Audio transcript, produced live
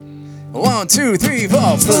1, 2, 3, 4.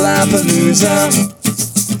 Palapalooza,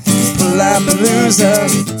 Palapalooza.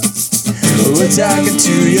 We're talking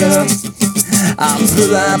to you. I'm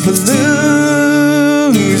Palapalooza.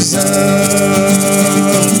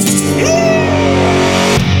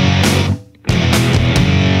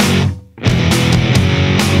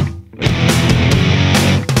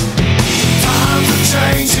 Times are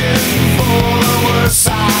changing for the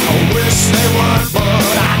worse. I wish they weren't, but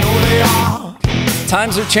I know they are.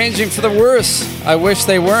 Times are changing for the worse. I wish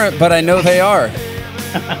they weren't, but I know they are.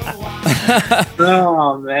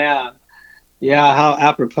 Oh, man. Yeah, how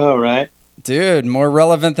apropos, right? Dude, more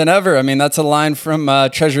relevant than ever. I mean, that's a line from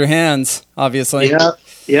Treasure Hands, obviously.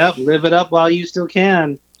 Yep. Live it up while you still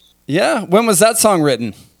can. Yeah. When was that song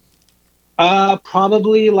written?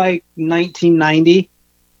 Probably like 1990.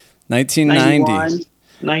 1990.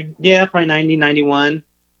 Probably 90, 91.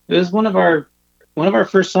 It was one of our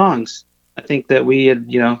first songs, I think, that we had,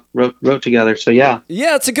 wrote together. So yeah.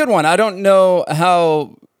 Yeah, it's a good one. I don't know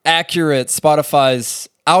how accurate Spotify's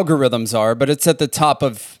algorithms are, but it's at the top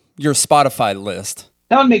of your Spotify list.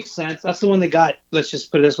 That would make sense. That's the one that got, let's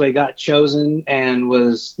just put it this way, got chosen and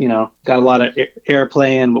was, got a lot of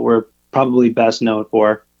airplay and what we're probably best known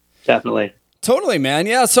for. Definitely. Totally, man.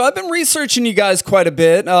 Yeah, so I've been researching you guys quite a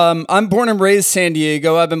bit. I'm born and raised San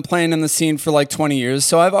Diego. I've been playing in the scene for like 20 years,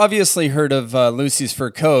 so I've obviously heard of Lucy's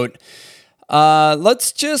Fur Coat.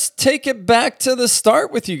 Let's just take it back to the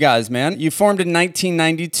start with you guys, man. You formed in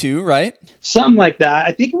 1992, right? Something like that.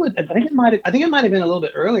 I think it might have been a little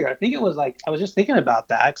bit earlier. I think it was like, I was just thinking about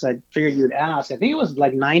that because I figured you'd ask. I think it was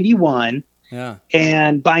like 91. Yeah.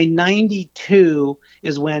 And by 92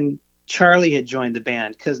 is when Charlie had joined the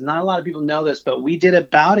band, because not a lot of people know this, but we did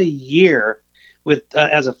about a year with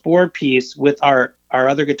as a 4-piece with our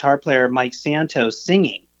other guitar player, Mike Santos,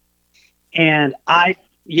 singing. And I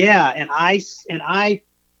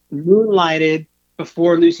moonlighted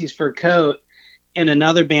before Lucy's Fur Coat in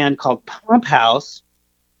another band called Pump House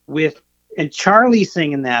and Charlie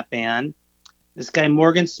sang in that band. This guy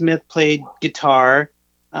Morgan Smith played guitar,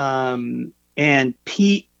 and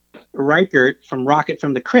Pete Reichert from Rocket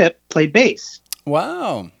from the Crypt played bass.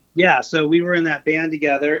 Wow. Yeah, so we were in that band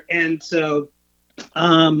together, and so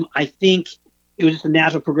I think it was just a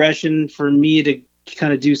natural progression for me to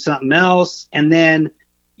kind of do something else, and then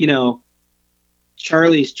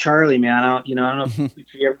Charlie's Charlie, man. I don't know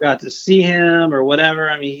if you ever got to see him or whatever.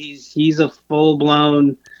 I mean, he's a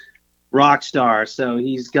full-blown rock star, so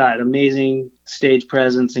he's got amazing stage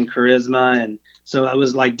presence and charisma, and so I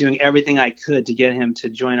was like doing everything I could to get him to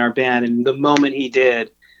join our band, and the moment he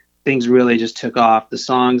did, things really just took off. The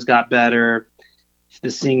songs got better,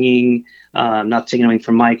 the singing, not taking anything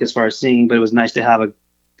from Mike as far as singing, but it was nice to have a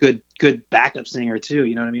good backup singer too,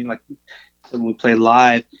 you know what I mean? Like when we played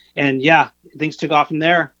live, and yeah, things took off from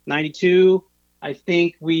there. 92, I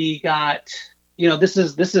think we got, this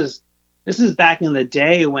is back in the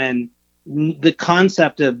day when the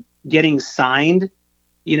concept of getting signed,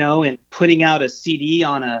 and putting out a CD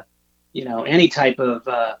on a, any type of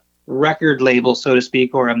record label, so to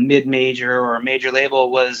speak, or a mid-major or a major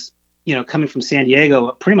label was, coming from San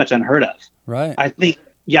Diego, pretty much unheard of. Right. I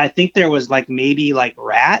think there was like maybe like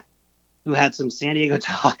Rat, who had some San Diego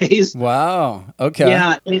ties. Wow. Okay.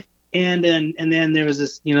 Yeah. And then there was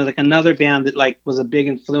this, like another band that like was a big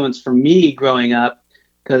influence for me growing up,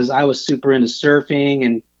 because I was super into surfing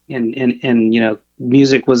and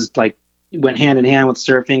music was like, went hand in hand with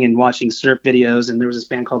surfing and watching surf videos. And there was this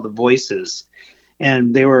band called The Voices,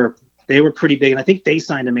 and they were pretty big. And I think they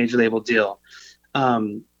signed a major label deal.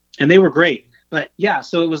 And they were great, but yeah,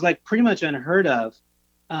 so it was like pretty much unheard of.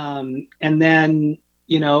 And then,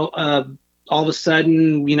 all of a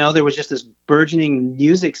sudden, there was just this burgeoning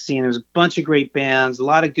music scene. There was a bunch of great bands, a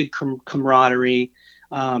lot of good camaraderie.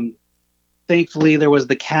 Thankfully, there was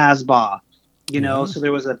the Casbah, so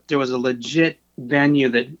there was a legit venue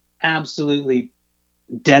that absolutely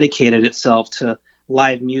dedicated itself to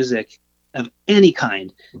live music of any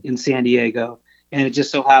kind in San Diego. And it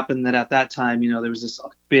just so happened that at that time, there was this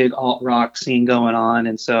big alt rock scene going on.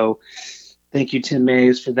 And so thank you, Tim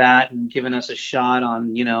Mays, for that and giving us a shot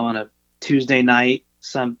on, on a Tuesday night,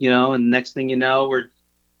 and the next thing you know,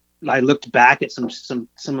 I looked back at some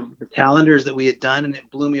of the calendars that we had done, and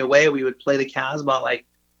it blew me away. We would play the Casbah like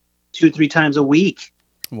 2-3 times a week.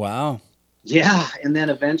 Wow. Yeah. And then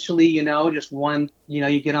eventually, just one,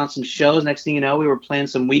 you get on some shows. Next thing you know, we were playing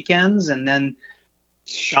some weekends, and then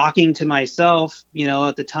shocking to myself,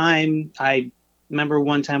 at the time, I remember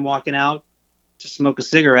one time walking out to smoke a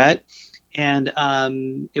cigarette, and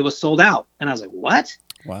it was sold out. And I was like, what?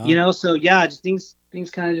 Wow. So yeah, just things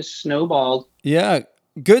kind of just snowballed. Yeah.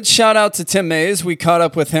 good shout out to Tim Mays. We caught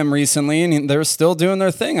up with him recently, and they're still doing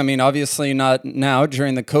their thing. I mean, obviously not now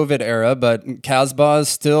during the COVID era, but Casbah is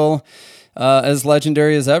still as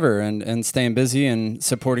legendary as ever, and staying busy and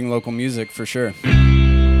supporting local music for sure.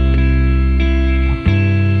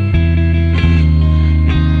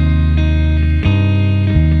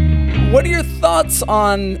 What are your thoughts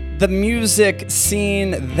on the music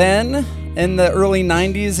scene then in the early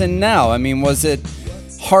 90s and now? I mean, was it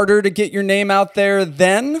harder to get your name out there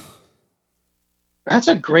then? That's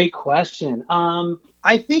a great question.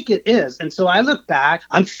 I think it is. And so I look back,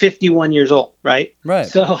 I'm 51 years old, right? Right.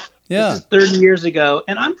 So Yeah. this is 30 years ago,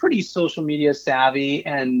 and I'm pretty social media savvy,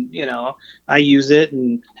 and, you know, I use it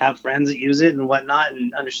and have friends that use it and whatnot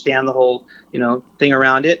and understand the whole, you know, thing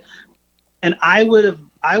around it. And I would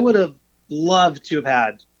have loved to have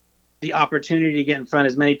had the opportunity to get in front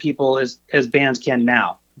of as many people as bands can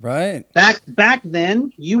now. Right. Back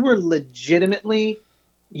then, you were legitimately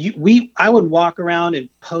I would walk around and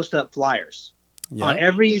post up flyers on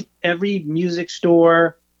every music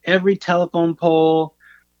store, every telephone pole,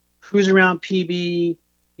 Cruise Around PB,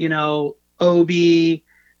 you know, OB,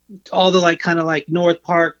 all the like kind of like North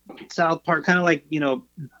Park, South Park, kind of like, you know,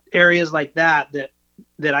 areas like that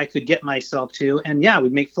I could get myself to. And yeah,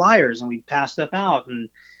 we'd make flyers and we'd pass stuff out, and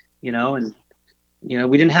you know,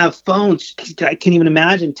 we didn't have phones. I can't even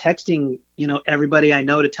imagine texting, you know, everybody I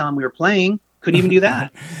know to tell them we were playing. Couldn't even do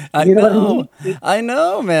that. I You know know. what I mean? I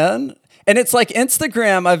know, man. And it's like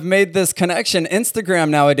Instagram. I've made this connection. Instagram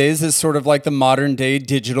nowadays is sort of like the modern day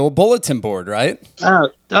digital bulletin board, right?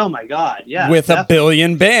 Oh my God. Yeah. With definitely. a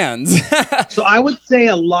billion bands. So I would say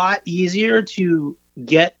a lot easier to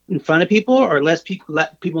get in front of people, or let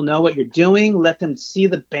people know what you're doing. Let them see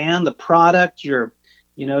the band, the product, your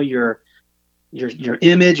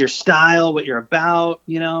image, your style, what you're about,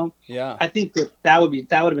 you know? Yeah. I think that would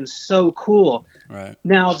have been so cool. Right.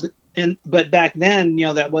 Now, but back then, you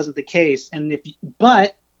know, that wasn't the case. And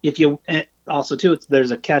also too,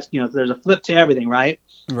 there's a catch, you know, there's a flip to everything, right?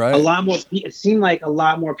 Right. It seemed like a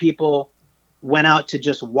lot more people went out to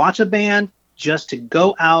just watch a band, just to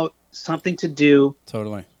go out, something to do.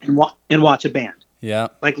 Totally. And watch a band. Yeah.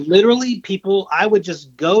 Like literally people, I would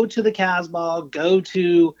just go to the Casbah, go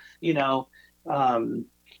to, you know,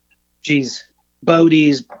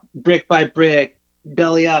 Bodie's, Brick by Brick,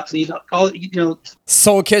 Belly Up, all, you know,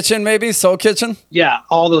 Soul Kitchen, maybe Soul Kitchen. Yeah,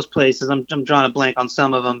 all those places. I'm drawing a blank on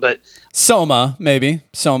some of them, but Soma, maybe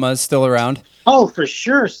Soma is still around. Oh, for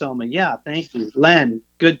sure, Soma. Yeah, thank you, Len.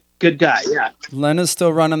 Good guy. Yeah, Len is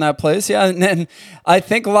still running that place. Yeah, and I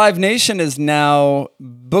think Live Nation is now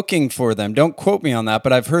booking for them. Don't quote me on that,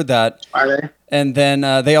 but I've heard that. Are they? And then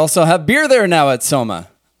they also have beer there now at Soma.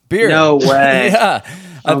 Beer. No way. Yeah.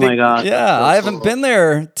 My God. Yeah, I haven't been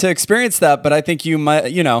there to experience that, but I think you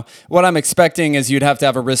might, you know, what I'm expecting is you'd have to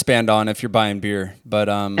have a wristband on if you're buying beer. But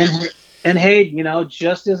and hey, you know,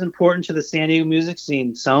 just as important to the San Diego music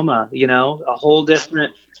scene, Soma, you know, a whole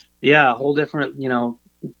different, you know,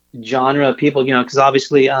 genre of people, you know, because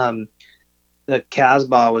obviously the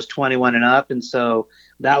Casbah was 21 and up, and so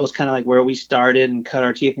that was kind of like where we started and cut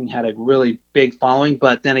our teeth and had a really big following.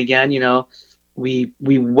 But then again, you know, we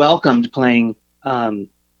welcomed playing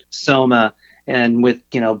Soma, and with,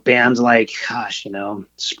 you know, bands like, gosh, you know,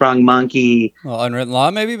 Sprung Monkey. Well, Unwritten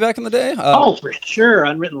Law maybe back in the day? For sure.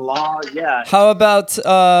 Unwritten Law, yeah. How about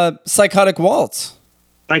Psychotic Waltz?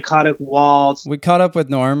 Psychotic Waltz. We caught up with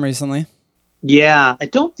Norm recently. Yeah. I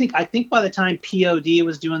think by the time POD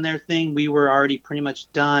was doing their thing, we were already pretty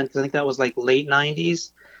much done, because I think that was like late 90s.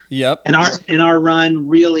 Yep. And our run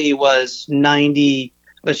really was 90,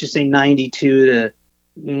 let's just say 92 to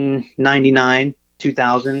 99,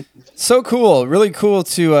 2000. So cool. Really cool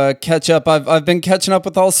to catch up. I've been catching up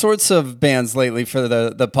with all sorts of bands lately for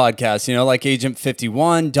the podcast, you know, like Agent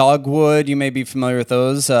 51, Dogwood. You may be familiar with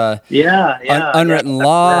those. Unwritten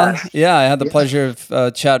Law. Yeah, I had the pleasure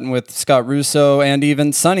of chatting with Scott Russo and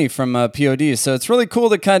even Sonny from POD. So it's really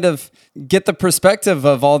cool to kind of get the perspective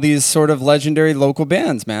of all these sort of legendary local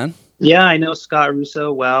bands, man. Yeah, I know Scott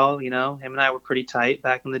Russo well. You know, him and I were pretty tight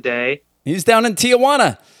back in the day. He's down in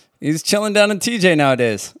Tijuana. He's chilling down in TJ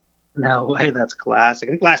nowadays. No way, that's classic.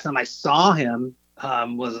 I think last time I saw him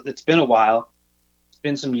it's been a while. It's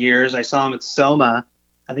been some years. I saw him at Soma.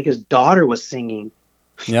 I think his daughter was singing.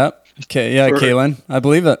 Yep. Okay. Yeah, Kaylin. I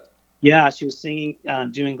believe it. Yeah, she was singing,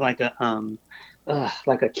 doing like a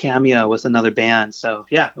cameo with another band. So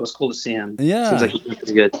yeah, it was cool to see him. Yeah, seems like he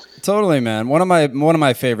was good. Totally, man. One of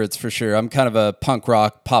my favorites for sure. I'm kind of a punk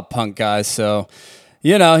rock, pop punk guy, so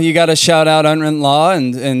you know, you got to shout out Unwritten Law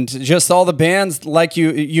and just all the bands like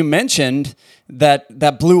you mentioned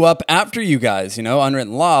that blew up after you guys. You know,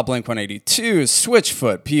 Unwritten Law, Blink-182,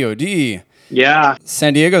 Switchfoot, POD. Yeah,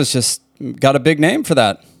 San Diego's just got a big name for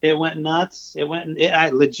that. it went nuts. I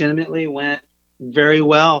legitimately went very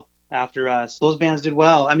well after us. Those bands did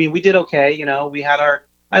well. I mean, we did okay. You know,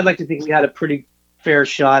 I'd like to think we had a pretty fair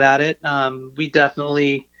shot at it. We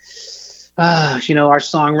definitely, you know, our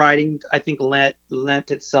songwriting, I think,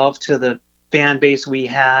 lent itself to the fan base we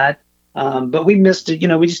had. But we missed it. You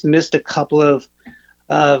know, we just missed a couple of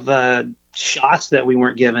shots that we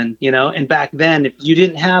weren't given, you know. And back then, if you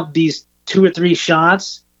didn't have these 2 or 3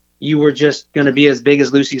 shots, you were just going to be as big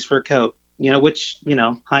as Lucy's Fur Coat, you know, which, you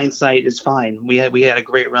know, hindsight is fine. We had a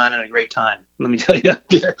great run and a great time. Let me tell you,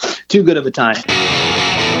 too good of a time.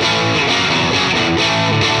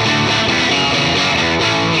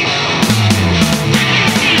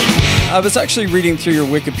 I was actually reading through your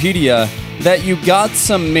Wikipedia that you got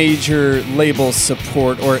some major label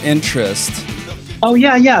support or interest. Oh,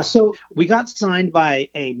 yeah. So we got signed by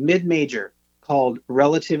a mid-major called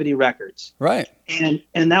Relativity Records. Right. And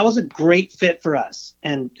that was a great fit for us.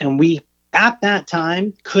 And we, at that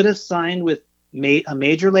time, could have signed with a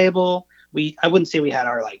major label. I wouldn't say we had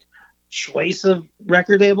our like choice of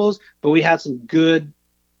record labels, but we had some good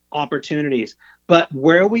opportunities. But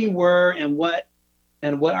where we were and what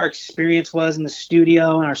our experience was in the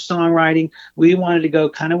studio and our songwriting, we wanted to go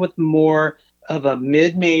kind of with more of a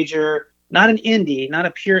mid-major, not an indie, not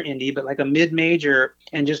a pure indie, but like a mid-major,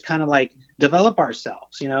 and just kind of like develop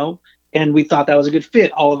ourselves, you know? And we thought that was a good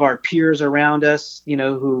fit. All of our peers around us, you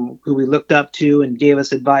know, who we looked up to and gave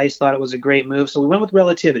us advice, thought it was a great move. So we went with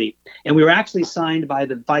Relativity, and we were actually signed by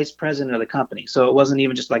the vice president of the company. So it wasn't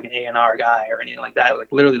even just like an A&R guy or anything like that.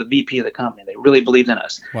 Like literally the VP of the company. They really believed in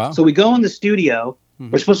us. Wow. So we go in the studio.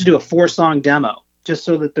 We're supposed to do a 4-song demo just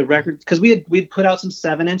so that the record, because we'd put out some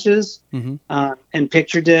 7 inches and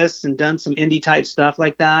picture discs and done some indie type stuff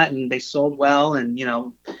like that, and they sold well, and you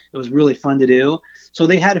know, it was really fun to do. So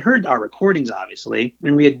they had heard our recordings, obviously,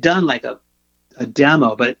 and we had done like a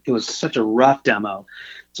demo, but it was such a rough demo.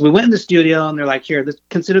 So we went in the studio, and they're like, here,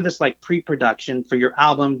 consider this like pre-production for your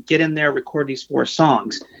album. Get in there, record these 4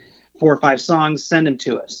 songs, 4 or 5 songs, send them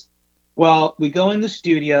to us. Well, we go in the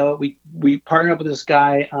studio, we partner up with this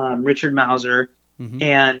guy, Richard Mauser,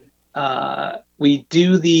 and we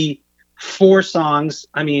do the 4 songs.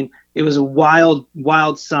 I mean, it was a wild,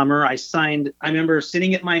 wild summer. I remember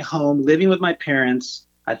sitting at my home, living with my parents.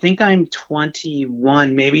 I think I'm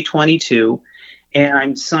 21, maybe 22, and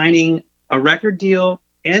I'm signing a record deal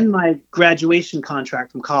and my graduation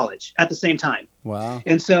contract from college at the same time. Wow.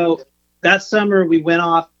 And so that summer we went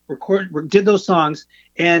off, did those songs,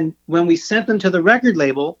 and when we sent them to the record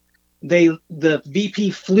label, the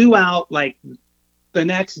VP flew out like the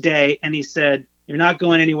next day, and he said, "You're not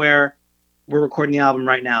going anywhere. We're recording the album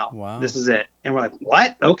right now. Wow. This is it." And we're like,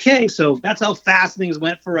 "What?" Okay, so that's how fast things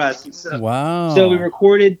went for us. Wow. So we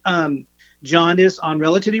recorded Jaundice on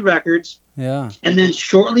Relativity Records. Yeah. And then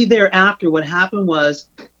shortly thereafter, what happened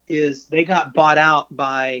is they got bought out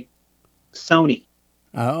by Sony.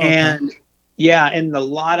 Oh. Okay. And a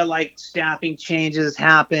lot of like staffing changes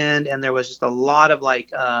happened, and there was just a lot of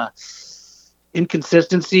like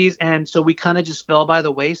inconsistencies, and so we kind of just fell by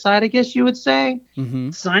the wayside, I guess you would say.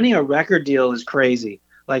 Signing a record deal is crazy.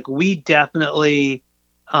 Like we definitely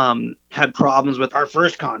had problems with our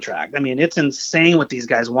first contract. I mean, it's insane what these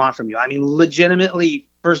guys want from you. I mean, legitimately,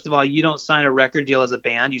 first of all, you don't sign a record deal as a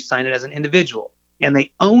band, you sign it as an individual, and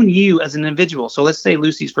they own you as an individual. So let's say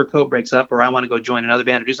Lucy's Fur Coat breaks up, or I want to go join another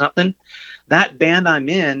band or do something. That band I'm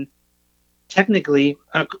in, technically,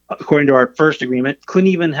 according to our first agreement, couldn't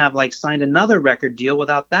even have like signed another record deal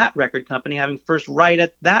without that record company having first right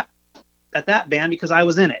at that band, because I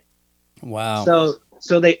was in it. Wow.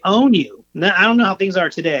 So they own you. Now, I don't know how things are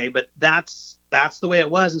today, but that's the way it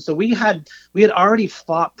was. And so we had already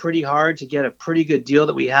fought pretty hard to get a pretty good deal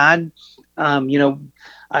that we had. You know,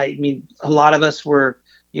 I mean, a lot of us were,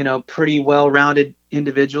 you know, pretty well-rounded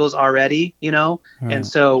individuals already, you know, and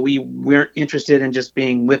so we weren't interested in just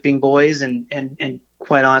being whipping boys, and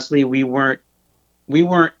quite honestly, we weren't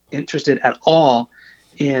interested at all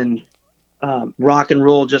in rock and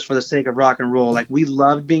roll just for the sake of rock and roll. Like we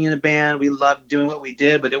loved being in a band, we loved doing what we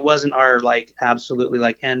did, but it wasn't our like absolutely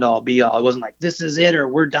like end all be all. It wasn't like this is it or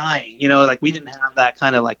we're dying, you know, like we didn't have that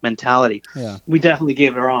kind of like mentality. Yeah. We definitely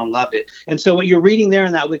gave it our all and loved it. And so what you're reading there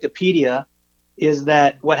in that Wikipedia is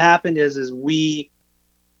that what happened is we,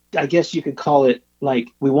 I guess you could call it like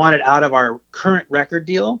we wanted out of our current record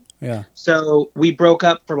deal. Yeah. So we broke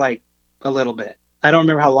up for like a little bit. I don't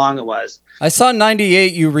remember how long it was. I saw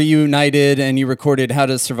 98 you reunited and you recorded How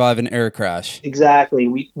to Survive an Air Crash.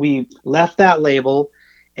 Exactly. We left that label,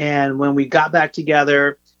 and when we got back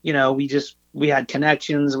together, you know, we had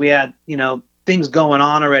connections, we had, you know, things going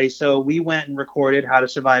on already. So we went and recorded How to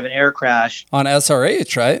Survive an Air Crash On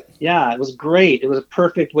SRH, right? Yeah, it was great. It was a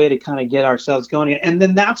perfect way to kind of get ourselves going. And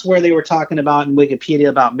then that's where they were talking about in Wikipedia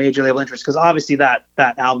about major label interest, because obviously that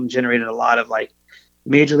album generated a lot of like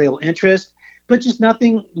major label interest, but just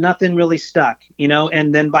nothing really stuck, you know.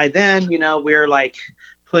 And then by then, you know, we're like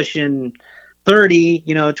pushing 30,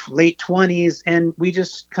 you know, late 20s, and we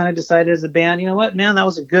just kind of decided as a band, you know what, man, that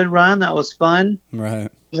was a good run, that was fun.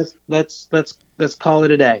 Right. Let's call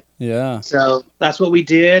it a day. Yeah. So that's what we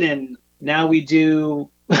did, and now we do.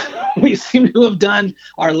 We seem to have done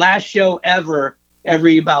our last show ever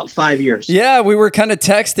every about 5 years. Yeah, we were kind of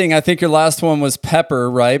texting. I think your last one was Pepper,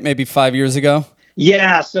 right? Maybe 5 years ago.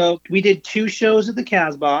 Yeah, so we did 2 shows at the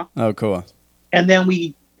Casbah. Oh, cool. And then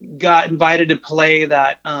we got invited to play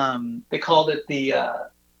that, they called it the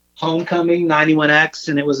Homecoming 91X,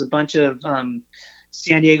 and it was a bunch of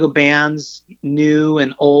San Diego bands, new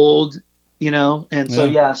and old, you know. And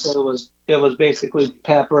so, so it was basically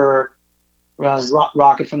Pepper,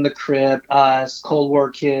 Rocket from the Crypt, us, Cold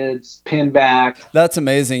War Kids, Pinback. That's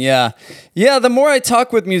amazing. Yeah. Yeah. The more I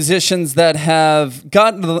talk with musicians that have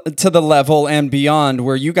gotten to the level and beyond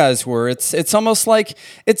where you guys were, it's almost like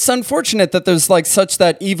it's unfortunate that there's like such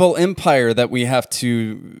that evil empire that we have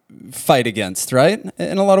to fight against, right?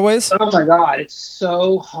 In a lot of ways. Oh my God. It's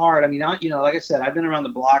so hard. I mean, you know, like I said, I've been around the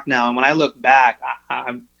block now. And when I look back,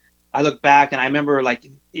 I look back and I remember like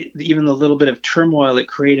even the little bit of turmoil it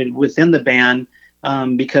created within the band,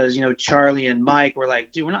 because, you know, Charlie and Mike were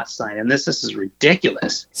like, dude, we're not signing this. This is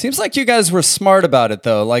ridiculous. Seems like you guys were smart about it,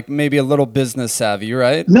 though, like maybe a little business savvy,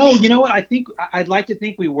 right? No, you know what? I'd like to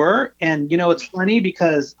think we were. And, you know, it's funny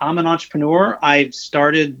because I'm an entrepreneur. I've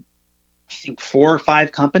started, I think, 4 or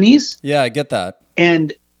 5 companies. Yeah, I get that.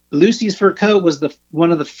 And Lucy's Fur Coat was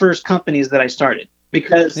one of the first companies that I started,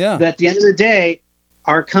 because at the end of the day,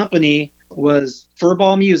 our company was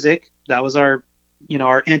Furball Music. That was our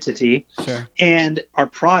entity. Sure. And our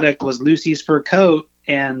product was Lucy's Fur Coat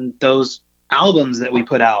and those albums that we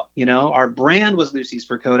put out. You know, our brand was Lucy's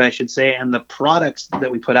Fur Coat, I should say. And the products that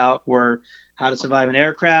we put out were How to Survive an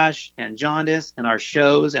Air Crash and Jaundice, and our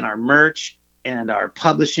shows and our merch and our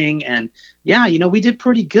publishing. And yeah, you know, we did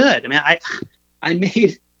pretty good. I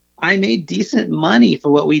mean, I made decent money for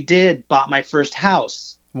what we did. Bought my first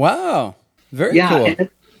house. Wow. Very cool.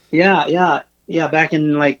 Yeah. Back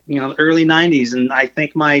in like, you know, early 90s. And I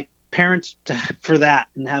thank my parents for that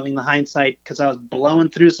and having the hindsight, because I was blowing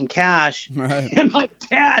through some cash. Right. And my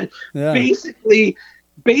dad basically,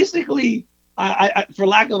 I for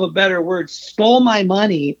lack of a better word, stole my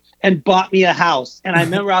money and bought me a house. And I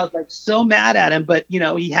remember I was like so mad at him, but, you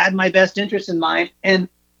know, he had my best interest in mind. And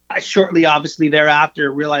I shortly, obviously,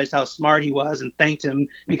 thereafter realized how smart he was and thanked him,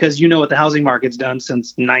 because you know what the housing market's done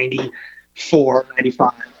since 94,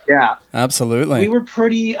 95. Yeah, absolutely. We were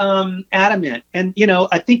pretty adamant, and you know,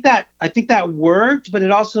 I think that worked, but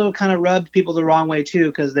it also kind of rubbed people the wrong way too,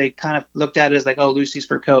 because they kind of looked at it as like, oh, Lucy's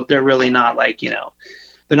Fur Coat, they're really not like, you know,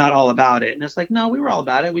 they're not all about it. And it's like, no, we were all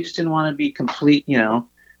about it. We just didn't want to be complete, you know,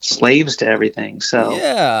 slaves to everything. So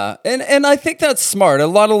yeah, and I think that's smart. A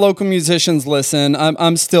lot of local musicians listen.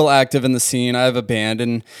 I'm still active in the scene. I have a band,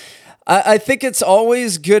 and I think it's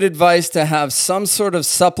always good advice to have some sort of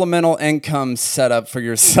supplemental income set up for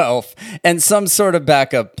yourself and some sort of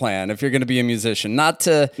backup plan if you're going to be a musician. Not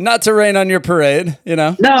to rain on your parade, you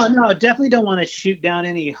know? No, definitely don't want to shoot down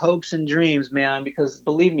any hopes and dreams, man, because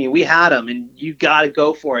believe me, we had them, and you got to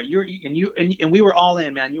go for it. And we were all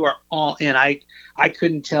in, man. You are all in. I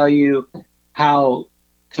couldn't tell you how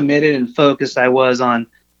committed and focused I was on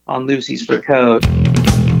Lucy's Fur Coat.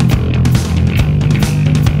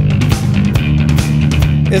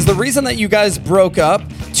 Is the reason that you guys broke up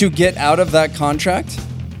to get out of that contract?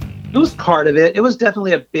 It was part of it. It was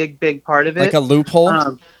definitely a big part of it. Like a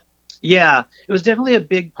loophole? Yeah, it was definitely a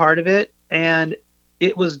big part of it. And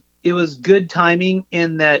it was good timing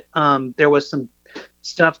in that there was some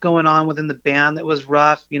stuff going on within the band that was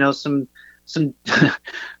rough, you know, some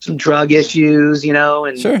drug issues, you know,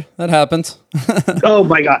 and sure, that happens. Oh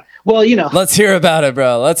my God. Well, you know, let's hear about it,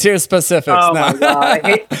 bro. Let's hear specifics. Oh now. my God.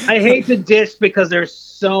 I hate to dish, because there's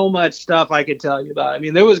so much stuff I could tell you about. I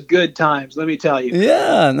mean, there was good times, let me tell you.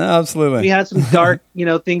 Yeah, no, absolutely. We had some dark, you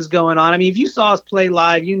know, things going on. I mean, if you saw us play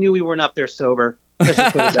live, you knew we weren't up there sober. Let's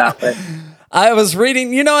just put it that way. I was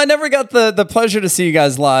reading, you know, I never got the pleasure to see you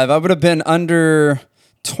guys live. I would have been under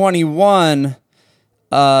 21.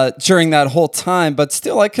 during that whole time, but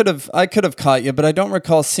still I could have caught you, but I don't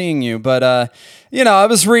recall seeing you. But I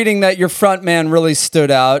was reading that your front man really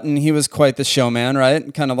stood out, and he was quite the showman,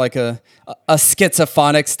 right? Kind of like a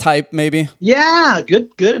Schizophonics type, maybe. Yeah,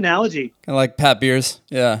 good analogy. Kind of like Pat Beers.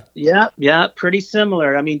 Yeah. Yeah, pretty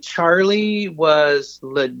similar. I mean, Charlie was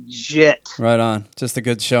legit. Right on. Just a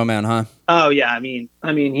good showman, huh? Oh yeah, I mean,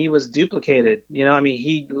 he was duplicated.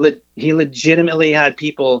 He legitimately had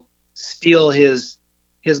people steal his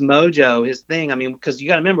mojo, his thing. I mean, because you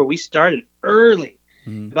got to remember, we started early.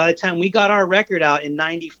 Mm-hmm. By the time we got our record out in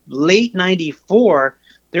late '94,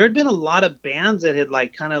 there had been a lot of bands that had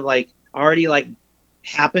already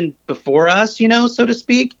happened before us, so to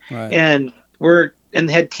speak. Right. And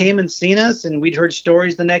had came and seen us, and we'd heard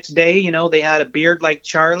stories the next day. They had a beard like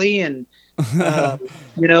Charlie, and a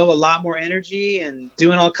lot more energy and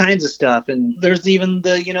doing all kinds of stuff. And there's even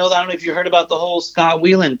the, I don't know if you heard about the whole Scott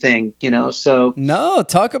Weiland thing, so. No,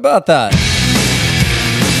 talk about that.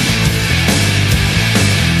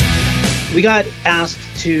 We got asked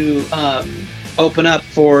to open up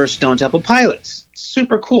for Stone Temple Pilots.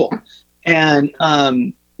 Super cool. And,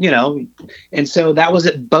 and so that was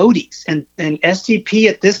at Bodie's, and STP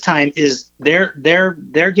at this time is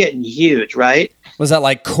they're getting huge, right? Was that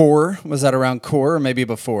like Core? Was that around Core or maybe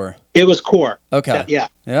before? It was Core. Okay. Yeah.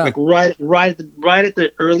 Like right at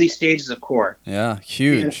the early stages of Core. Yeah,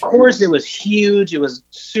 huge. And of course, it was huge. It was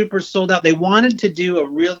super sold out. They wanted to do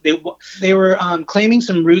they were claiming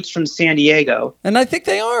some roots from San Diego. And I think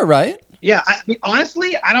they are, right? Yeah, I mean,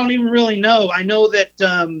 honestly, I don't even really know. I know that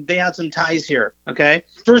they had some ties here. Okay,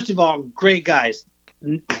 first of all, great guys.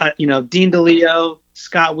 Dean DeLeo,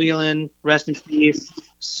 Scott Weiland, rest in peace.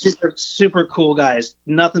 Super cool guys.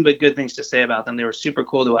 Nothing but good things to say about them. They were super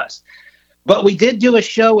cool to us. But we did do a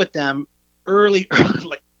show with them early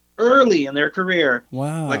in their career.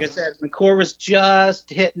 Wow. Like I said, the Core was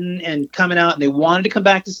just hitting and coming out, and they wanted to come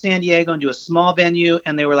back to San Diego and do a small venue,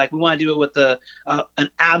 and they were like, we want to do it with an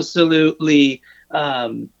absolutely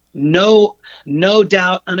no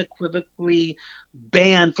doubt, unequivocally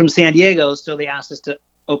band from San Diego. So they asked us to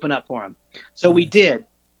open up for them. So we did.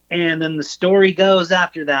 And then the story goes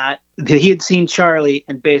after that he had seen Charlie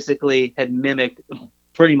and basically had mimicked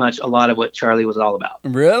pretty much a lot of what Charlie was all about.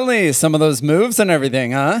 Really? Some of those moves and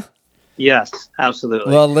everything, huh? Yes,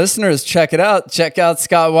 absolutely. Well, listeners, check it out. Check out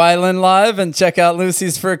Scott Weiland live and check out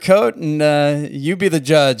Lucy's Fur Coat, and you be the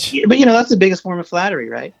judge. Yeah, but that's the biggest form of flattery,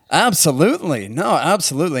 right? Absolutely. No,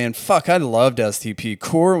 absolutely. And fuck, I loved STP.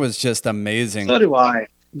 Core was just amazing. So do I.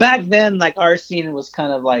 Back then, like, our scene was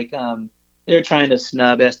kind of like they were trying to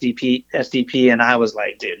snub SDP, and I was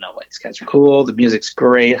like, dude, no way, these guys are cool. The music's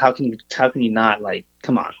great. How can you not, like,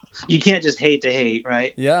 come on? You can't just hate to hate,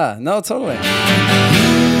 right? Yeah, no, totally.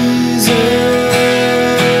 Tell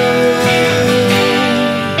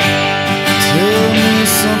me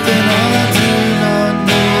something I do not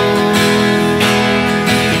know.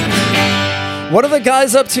 What are the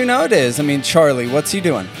guys up to nowadays? I mean, Charlie, what's he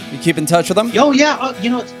doing? You keep in touch with him? Oh, yeah.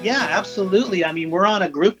 Yeah, absolutely. I mean, we're on a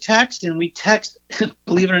group text, and we text,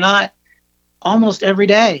 believe it or not, almost every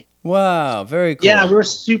day. Wow, very cool. Yeah, we're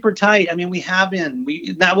super tight. I mean, we have been.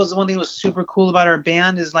 That was the one thing that was super cool about our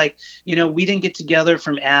band is, like, we didn't get together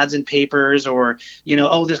from ads and papers or,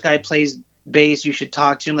 oh, this guy plays bass, you should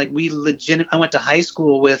talk to him. Like, I went to high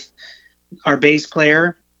school with our bass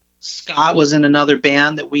player. Scott was in another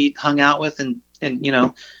band that we hung out with and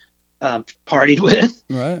partied with.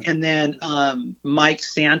 Right. And then Mike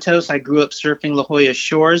Santos, I grew up surfing La Jolla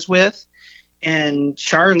Shores with. And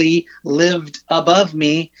Charlie lived above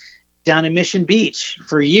me down in Mission Beach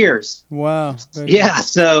for years. Wow. Yeah.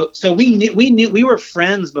 So we knew we were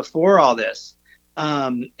friends before all this.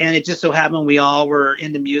 And it just so happened we all were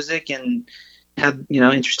into music and had,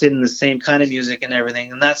 interested in the same kind of music and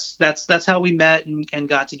everything. And that's how we met and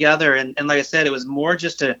got together. And like I said, it was more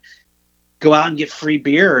just to go out and get free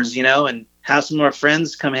beers, and have some more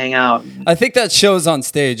friends come hang out. I think that shows on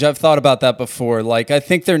stage. I've thought about that before. Like, I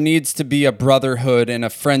think there needs to be a brotherhood and a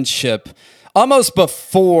friendship almost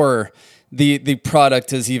before the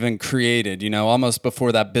product is even created, almost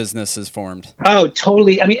before that business is formed. Oh,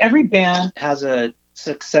 totally. I mean, every band has a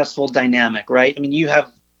successful dynamic, right? I mean, you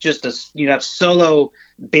have solo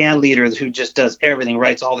band leaders who just does everything,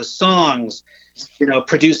 writes all the songs,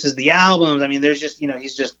 produces the albums. I mean, there's just,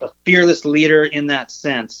 he's just a fearless leader in that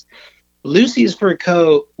sense. Lucy's Fur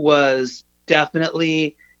Coat was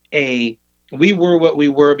definitely we were what we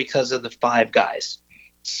were because of the five guys.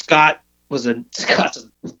 Scott's a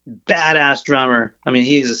badass drummer. I mean,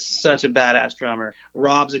 he's such a badass drummer.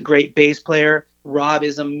 Rob's a great bass player. Rob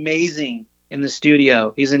is amazing in the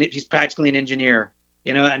studio. He's practically an engineer.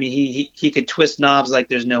 You know, I mean, he could twist knobs like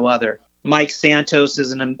there's no other. Mike Santos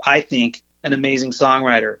is I think an amazing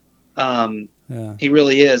songwriter. Yeah. He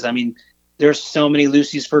really is. I mean, there's so many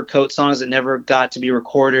Lucy's Fur Coat songs that never got to be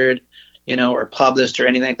recorded, you know, or published or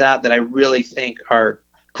anything like that, that I really think are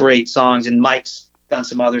great songs. And Mike's done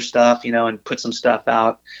some other stuff, you know, and put some stuff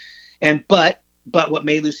out. And but what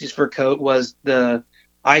made Lucy's Fur Coat was the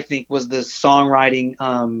songwriting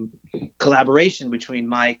collaboration between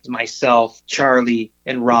Mike, myself, Charlie,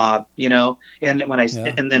 and Rob, you know, and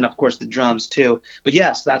and then of course the drums too. But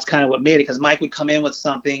yes, that's kind of what made it, because Mike would come in with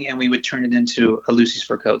something and we would turn it into a Lucy's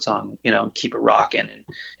Fur Coat song, you know, and keep it rocking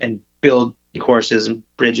and build choruses and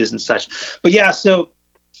bridges and such. But yeah, so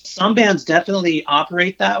some bands definitely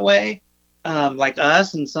operate that way, like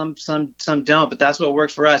us, and some don't, but that's what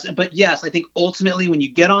works for us. But yes, I think ultimately when you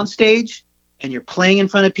get on stage and you're playing in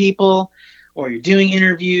front of people, or you're doing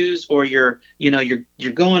interviews, or you're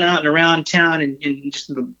going out and around town, and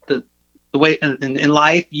just the way in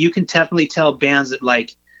life, you can definitely tell bands that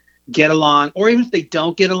like get along, or even if they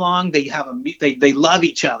don't get along, they love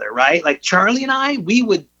each other, right? Like Charlie and I,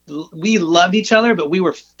 we loved each other, but we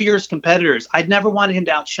were fierce competitors. I'd never wanted him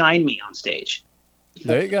to outshine me on stage.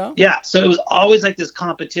 There you go. Yeah, so it was always like this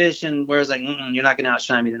competition where it's like, you're not going to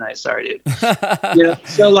outshine me tonight, sorry, dude. You know?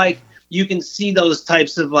 So like, you can see those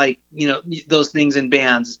types of like, you know, those things in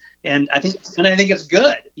bands, and I think it's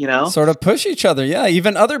good, you know, sort of push each other. Yeah,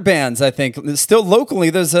 even other bands, I think, still locally,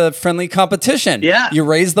 there's a friendly competition. Yeah, you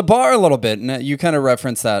raise the bar a little bit, and you kind of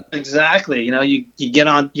reference that. Exactly. You know, you get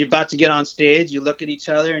on, you're about to get on stage, you look at each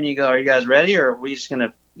other, and you go, "Are you guys ready, or are we just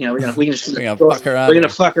gonna?" You know, we're gonna fuck around. We're gonna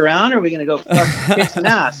fuck around, or are we gonna go kick some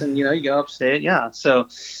ass? And you know, you go upstage. Yeah. So,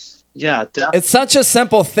 yeah, it's such a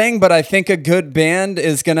simple thing, but I think a good band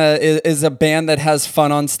is a band that has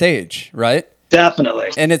fun on stage, right?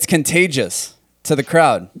 Definitely. And it's contagious to the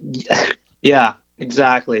crowd. Yeah,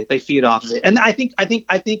 exactly. They feed off of it, and I think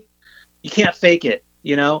you can't fake it.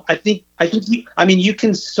 You know, I mean, you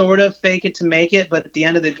can sort of fake it to make it, but at the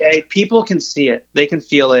end of the day, people can see it, they can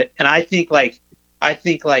feel it, and I think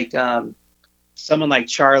someone like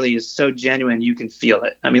Charlie is so genuine, you can feel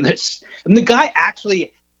it. I mean, and the guy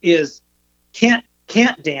actually can't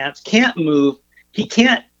dance, can't move, he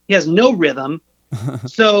has no rhythm.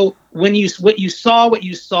 So what you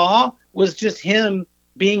saw was just him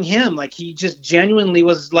being him. Like, he just genuinely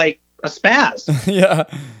was like a spaz. Yeah,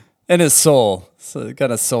 and his soul, so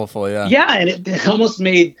kind of soulful. Yeah, and it almost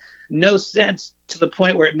made no sense to the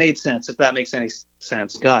point where it made sense, if that makes any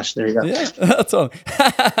sense. Gosh, there you go. Yeah, that's all.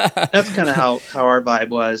 That's kind of how our vibe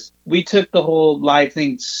was. We took the whole live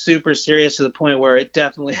thing super serious, to the point where it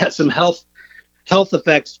definitely had some health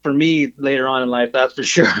effects for me later on in life, that's for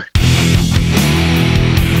sure.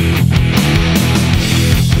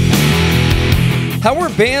 How were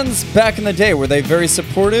bands back in the day? Were they very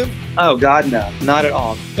supportive? Oh God, no, not at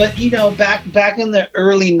all. But you know, back in the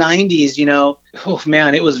early '90s, you know, oh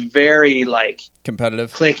man, it was very like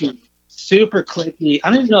competitive, clicky, super clicky.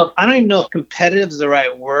 I don't even know if competitive is the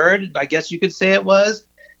right word. I guess you could say it was,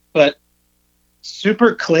 but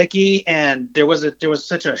super clicky. And there was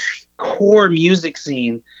such a core music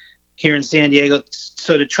scene here in San Diego.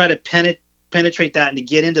 So to try to penetrate that and to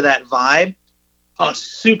get into that vibe, oh,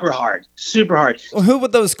 super hard. Well, who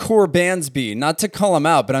would those core bands be? Not to call them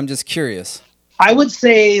out, but I'm just curious. I would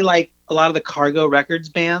say like a lot of the Cargo Records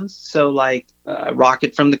bands. So like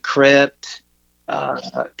Rocket from the Crypt.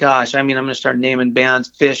 Gosh, I mean, I'm going to start naming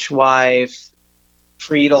bands. Fishwife,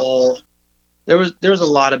 Friedel. There was a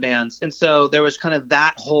lot of bands, and so there was kind of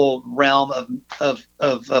that whole realm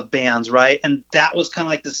of bands, right? And that was kind of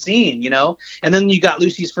like the scene, you know. And then you got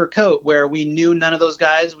Lucy's Fur Coat, where we knew none of those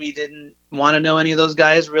guys. We didn't want to know any of those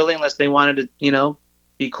guys really, unless they wanted to, you know,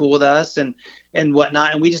 be cool with us and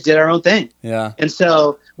whatnot. And we just did our own thing. Yeah. And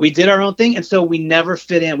so we did our own thing, and so we never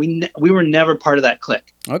fit in. We were never part of that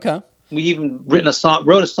clique. Okay. We even wrote a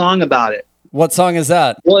song about it. What song is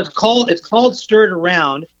that? Well, it's called Stirred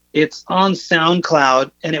Around. It's on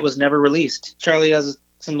SoundCloud, and it was never released. Charlie has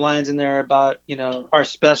some lines in there about, you know, our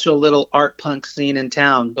special little art punk scene in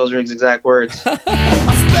town. Those are his exact words. A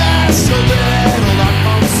special little art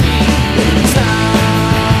punk scene in town.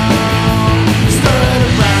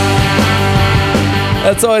 Stirred around.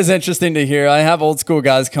 That's always interesting to hear. I have old school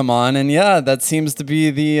guys come on, and yeah, that seems to be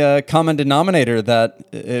the common denominator, that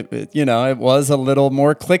it was a little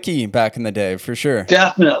more cliquey back in the day, for sure.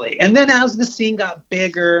 Definitely. And then as the scene got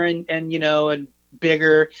bigger and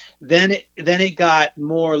bigger, then it got a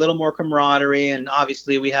little more camaraderie, and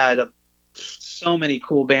obviously we had so many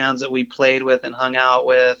cool bands that we played with and hung out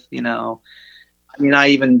with, you know. I mean, I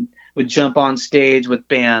even would jump on stage with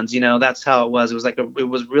bands. That's how it was. It was it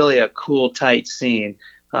was really a cool, tight scene.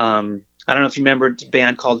 I don't know if you remember a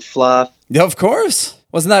band called Fluff. Yeah, of course.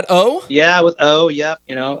 Wasn't that O? Yeah, with O. Yep.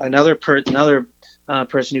 Another person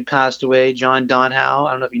who passed away, John Donhow.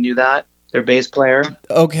 I don't know if you knew that. Their bass player.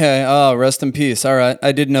 Okay. Oh, rest in peace. All right.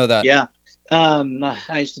 I did know that. Yeah.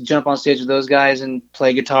 I used to jump on stage with those guys and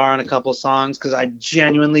play guitar on a couple songs because I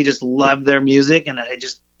genuinely just loved their music, and I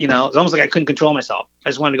just, it's almost like I couldn't control myself. I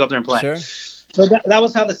just wanted to go up there and play. Sure. So that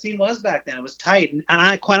was how the scene was back then. It was tight, and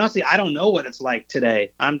I quite honestly, I don't know what it's like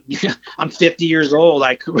today. I'm 50 years old.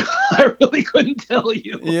 I really couldn't tell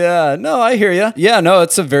you. Yeah, no, I hear you. Yeah, no,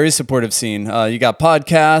 it's a very supportive scene. You got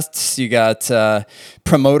podcasts, you got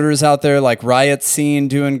promoters out there like Riot Scene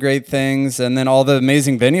doing great things, and then all the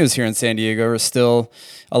amazing venues here in San Diego are still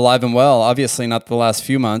alive and well. Obviously, not the last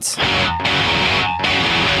few months.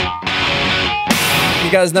 You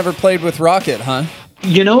guys never played with Rocket, huh?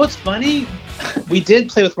 You know what's funny? We did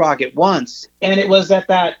play with Rocket once, and it was at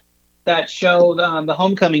that show, the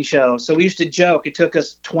Homecoming show. So we used to joke it took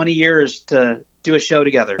us 20 years to do a show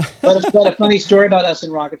together. But a funny story about us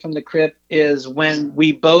and Rocket from the Crypt is when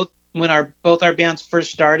both our bands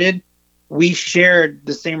first started, we shared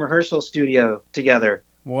the same rehearsal studio together.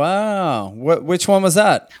 Wow. Which one was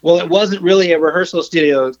that? Well, it wasn't really a rehearsal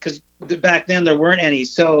studio because back then there weren't any.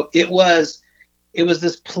 So it was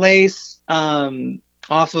this place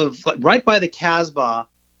off of right by the Casbah,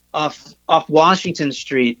 off Washington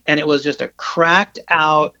Street, and it was just a cracked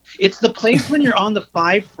out. It's the place when you're on the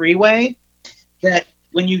 5 freeway that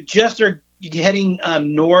when you just are heading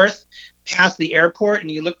north past the airport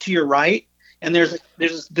and you look to your right, and there's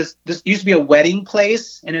this used to be a wedding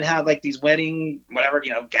place, and it had like these wedding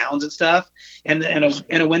gowns and stuff, and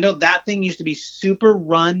a window. That thing used to be super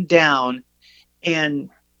run down, and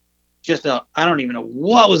just I don't even know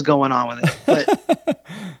what was going on with it, but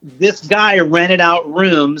this guy rented out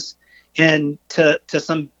rooms and to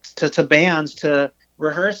bands to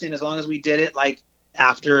rehearse in, as long as we did it like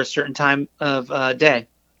after a certain time of day.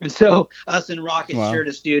 And so us and Rocket shared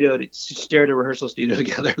a rehearsal studio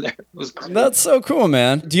together there. It was great. That's so cool,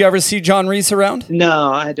 man. Do you ever see John Reese around?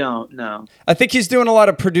 No, I don't. No. I think he's doing a lot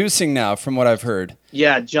of producing now, from what I've heard.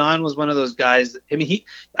 Yeah, John was one of those guys. I mean,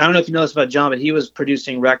 I don't know if you know this about John, but he was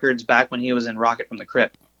producing records back when he was in Rocket from the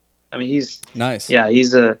Crypt. I mean, he's nice. Yeah,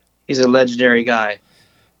 he's a legendary guy.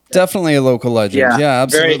 Definitely a local legend. Yeah,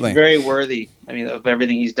 absolutely. Very, very worthy. I mean, of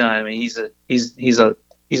everything he's done. I mean, he's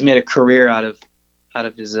made a career out of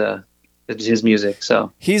his music.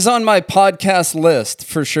 So he's on my podcast list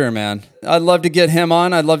for sure, man. I'd love to get him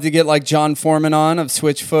on. I'd love to get like John Foreman on of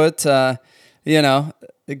Switchfoot.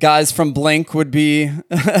 The guys from Blink would be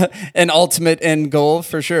an ultimate end goal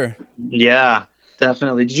for sure. Yeah,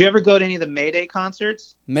 definitely. Did you ever go to any of the Mayday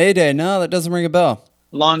concerts? Mayday? No, that doesn't ring a bell.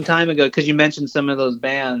 Long time ago, because you mentioned some of those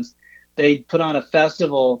bands. They put on a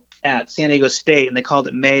festival at San Diego State, and they called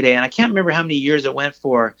it Mayday. And I can't remember how many years it went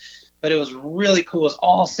for, but it was really cool. It was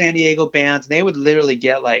all San Diego bands. They would literally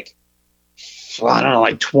get like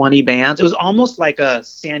 20 bands. It was almost like a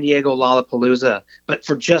San Diego Lollapalooza, but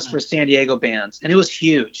for San Diego bands. And it was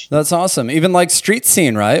huge. That's awesome. Even like Street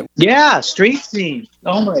Scene, right? Yeah, Street Scene.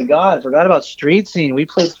 Oh my God, I forgot about Street Scene. We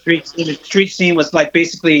played Street Scene. Street Scene was like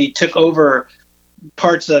basically took over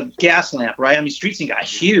parts of Gaslamp, right? I mean, Street Scene got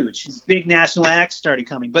huge. Big national acts started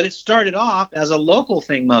coming, but it started off as a local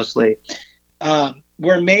thing mostly.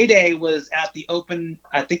 Where Mayday was at the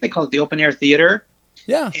I think they call it the Open Air Theater.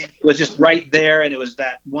 Yeah. And it was just right there, and it was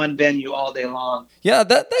that one venue all day long. Yeah,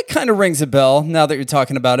 that kind of rings a bell now that you're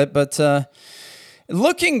talking about it. But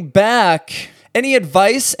looking back, any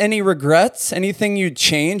advice, any regrets, anything you'd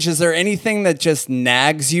change? Is there anything that just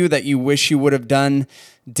nags you that you wish you would have done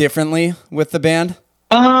differently with the band?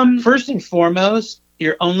 First and foremost,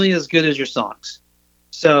 you're only as good as your songs.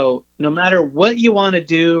 So no matter what you want to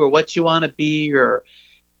do or what you want to be or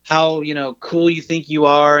how, cool you think you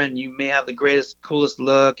are, and you may have the greatest, coolest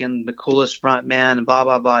look and the coolest front man and blah,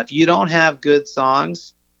 blah, blah. If you don't have good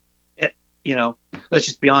songs, let's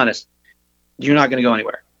just be honest, you're not going to go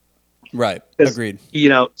anywhere. Right. Agreed.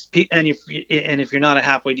 And if you're not a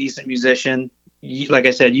halfway decent musician, like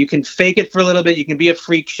I said, you can fake it for a little bit. You can be a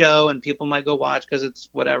freak show and people might go watch because it's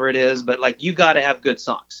whatever it is, but like you got to have good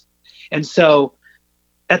songs. And so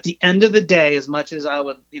at the end of the day, as much as I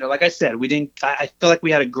would, like I said, I feel like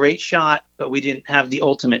we had a great shot, but we didn't have the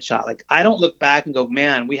ultimate shot. Like I don't look back and go,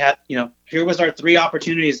 man, we had, here was our 3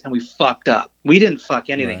 opportunities and we fucked up. We didn't fuck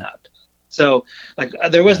anything up. So like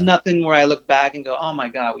there was nothing where I look back and go, oh my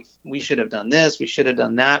God, we should have done this. We should have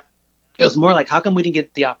done that. It was more like, how come we didn't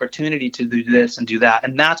get the opportunity to do this and do that?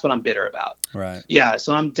 And that's what I'm bitter about. Right. Yeah,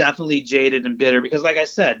 so I'm definitely jaded and bitter because, like I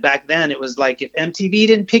said, back then it was like if MTV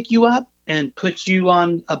didn't pick you up and put you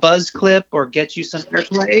on a buzz clip or get you some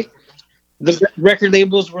airplay, the record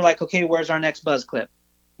labels were like, okay, where's our next buzz clip?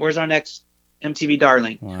 Where's our next MTV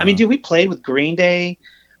darling? Wow. I mean, dude, we played with Green Day.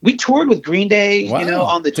 We toured with Green Day, Wow. you know,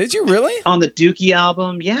 on the Did you really? on the Dookie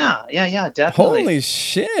album. Yeah, definitely. Holy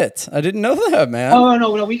shit. I didn't know that, man. Oh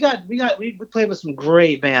no, we played with some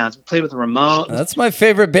great bands. We played with Ramones. That's my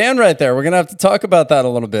favorite band right there. We're going to have to talk about that a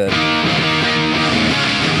little bit.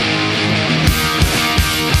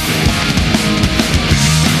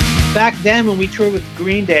 Back then, when we toured with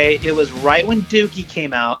Green Day, it was right when Dookie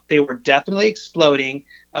came out. They were definitely exploding.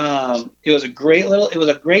 It was a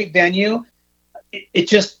great venue.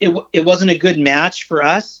 It wasn't a good match for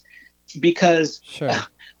us because Sure.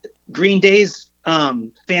 Green Day's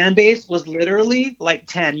fan base was literally like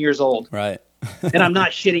 10 years old. Right. And I'm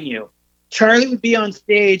not shitting you. Charlie would be on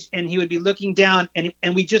stage and he would be looking down and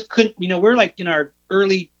we just couldn't, you know, we're like in our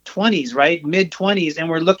early 20s, right? Mid 20s. And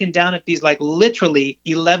we're looking down at these like literally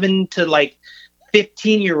 11 to like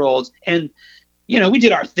 15-year-olds. And, you know, we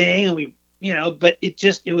did our thing and we, you know, but it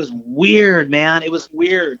was weird, man. It was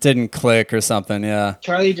weird. Didn't click or something, yeah.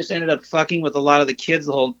 Charlie just ended up fucking with a lot of the kids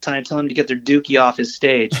the whole time, telling them to get their dookie off his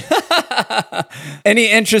stage. Any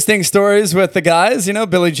interesting stories with the guys, you know,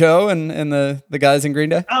 Billy Joe and the guys in Green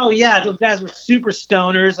Day? Oh, yeah. Those guys were super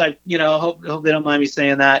stoners. I, you know, hope they don't mind me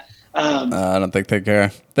saying that. I don't think they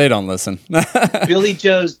care. They don't listen. Billy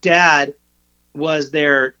Joe's dad was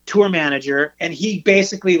their tour manager, and he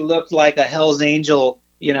basically looked like a Hell's Angel,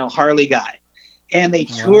 you know, Harley guy. And they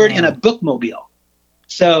toured in a bookmobile.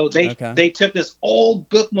 So they took this old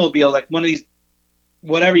bookmobile, like one of these,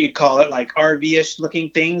 whatever you call it, like RV-ish looking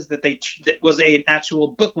things that was an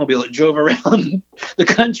actual bookmobile that drove around the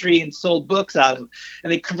country and sold books out of.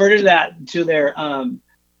 And they converted that to their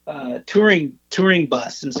touring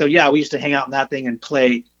bus. And so, yeah, we used to hang out in that thing and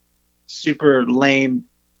play super lame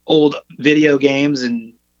old video games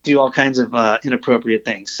and do all kinds of inappropriate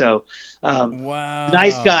things. So, wow,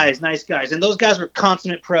 nice guys. And those guys were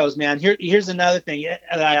consummate pros, man. Here's another thing that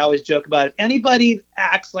I always joke about. If anybody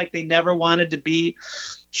acts like they never wanted to be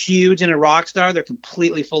huge and a rock star, they're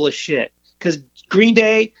completely full of shit. Because Green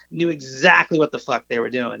Day knew exactly what the fuck they were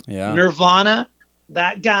doing. Yeah. Nirvana,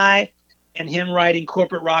 that guy, and him writing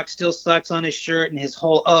 "Corporate Rock Still Sucks" on his shirt, and his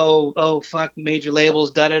whole oh fuck major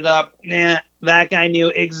labels, that guy knew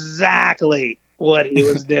exactly what he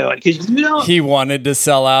was doing, because he wanted to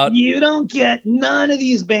sell out. None of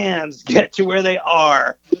these bands get to where they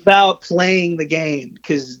are without playing the game,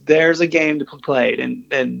 because there's a game to be played,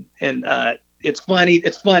 and it's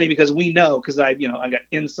funny because we know, because I got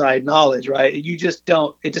inside knowledge, right? It just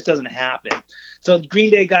doesn't happen. So the Green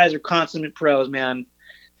Day guys are consummate pros, man.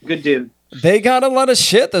 Good dude. They got a lot of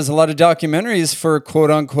shit. There's a lot of documentaries for quote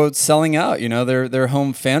unquote selling out. You know, their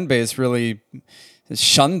home fan base really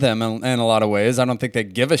shunned them in a lot of ways. I don't think they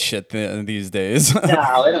give a shit these days. No,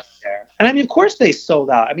 they don't care. And I mean, of course they sold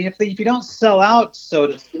out. I mean, if you don't sell out, so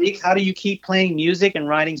to speak, how do you keep playing music and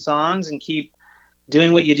writing songs and keep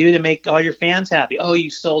doing what you do to make all your fans happy? Oh, you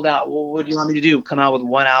sold out. Well, what do you want me to do? Come out with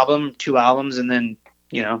one album, 2 albums, and then,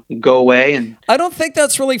 go away? And I don't think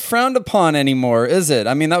that's really frowned upon anymore, is it?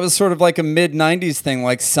 I mean, that was sort of like a mid-90s thing,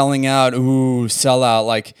 like selling out. Ooh, sell out.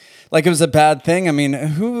 Like it was a bad thing. I mean,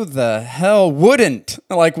 who the hell wouldn't?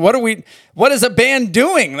 Like, what is a band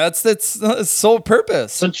doing? That's its sole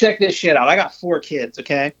purpose. So check this shit out. I got 4 kids,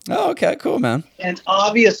 okay? Oh, okay, cool, man. And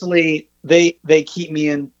obviously they keep me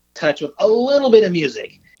in touch with a little bit of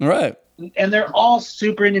music. Right. And they're all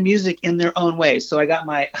super into music in their own way. So I got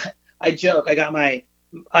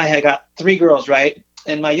I got 3 girls, right?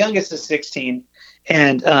 And my youngest is 16,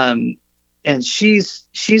 and she's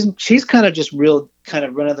kind of just real kind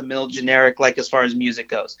of run of the mill generic, like as far as music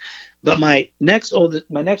goes. But my next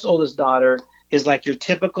oldest daughter is like your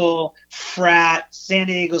typical frat, San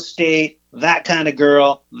Diego State, that kind of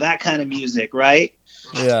girl, that kind of music, right?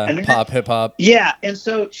 Yeah, and pop, hip hop. Yeah, and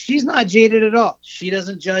so she's not jaded at all. She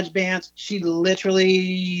doesn't judge bands. She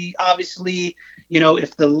literally, obviously,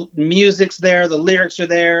 if the music's there, the lyrics are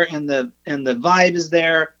there, and the vibe is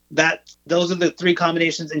there, those are the 3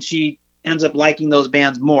 combinations, and she ends up liking those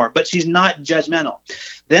bands more. But she's not judgmental.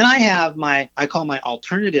 Then I have I call my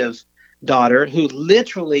alternative daughter, who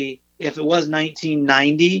literally, if it was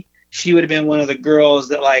 1990, she would have been one of the girls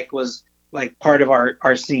that was part of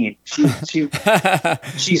our scene. She's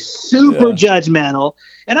super judgmental,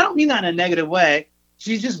 and I don't mean that in a negative way.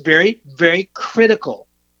 She's just very, very critical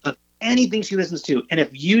of anything she listens to. And if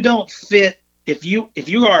you don't fit if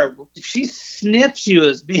she sniffs you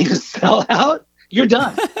as being a sellout, you're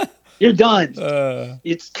done. You're done.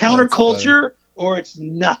 It's counterculture or it's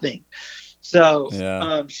nothing. So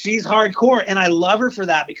she's hardcore, and I love her for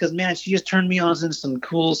that because, man, she just turned me on to some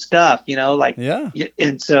cool stuff, like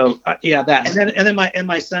And so that, and then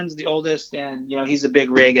my son's the oldest, and he's a big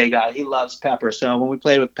reggae guy. He loves Pepper. So when we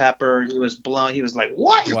played with Pepper, he was blown. He was like,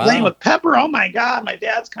 "What? You're playing with Pepper? Oh my God, my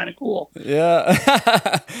dad's kind of cool."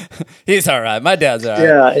 Yeah, he's all right. My dad's all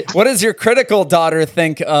right. Yeah. What does your critical daughter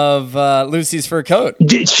think of Lucy's Fur Coat?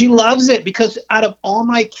 She loves it because out of all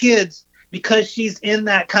my kids, because she's in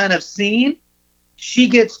that kind of scene, she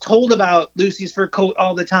gets told about Lucy's Fur Coat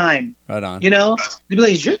all the time. Right on. She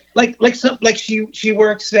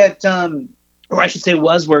works at, or I should say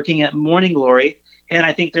was working at Morning Glory. And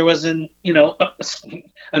I think there was an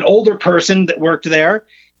older person that worked there.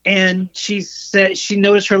 And she said she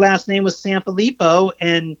noticed her last name was Sanfilippo,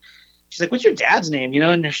 and she's like, "What's your dad's name?"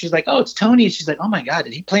 And she's like, "Oh, it's Tony." And she's like, "Oh my God,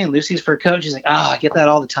 did he play in Lucy's Fur Coat?" She's like, "Oh, I get that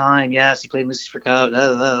all the time. Yes, he played in Lucy's Fur Coat."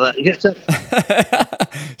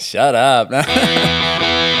 Shut up. But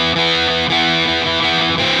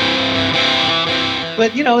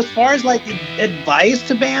as far as like the advice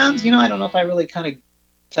to bands, I don't know if I really kind of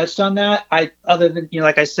touched on that. Other than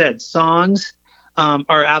like I said, songs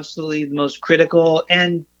are absolutely the most critical,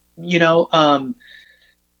 and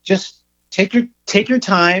just take your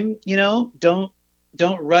time. Don't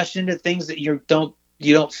rush into things that you don't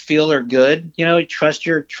feel are good. Trust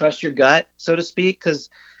your gut, so to speak, because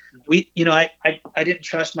I didn't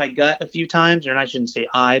trust my gut a few times, or I shouldn't say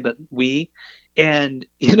I, but we, and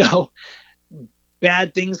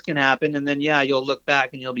bad things can happen, and then you'll look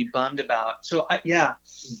back and you'll be bummed about. So I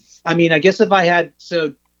guess if I had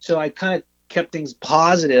so I kind of kept things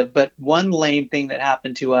positive, but one lame thing that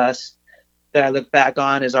happened to us that I look back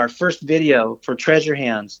on is our first video for Treasure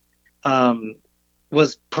Hands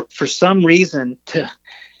was for some reason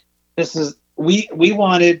we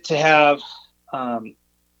wanted to have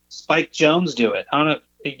Spike Jonze do it. I don't know,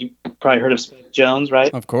 you probably heard of Spike Jonze,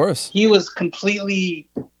 right? Of course. He was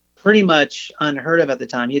pretty much unheard of at the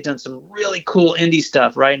time. He had done some really cool indie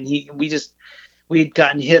stuff, right? And we'd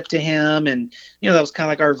gotten hip to him, and that was kind of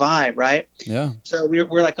like our vibe, right? Yeah. So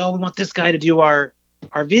we're like, "Oh, we want this guy to do our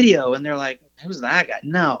video," and they're like, "Who's that guy?"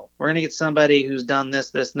 "No, we're gonna get somebody who's done this,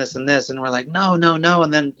 this, and this, and this." And we're like, "No."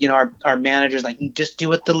 And then our manager's like, "Just do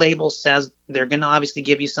what the label says. They're gonna obviously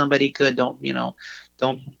give you somebody good. Don't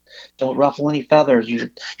ruffle any feathers.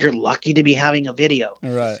 You're lucky to be having a video."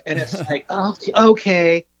 Right. And it's like, "Oh,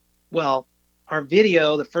 okay." Well, our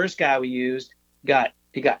video, the first guy we used, got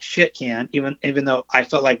shit canned, even though I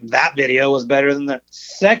felt like that video was better than the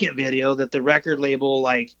second video that the record label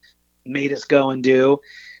made us go and do.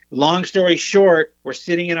 Long story short, we're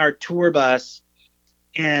sitting in our tour bus,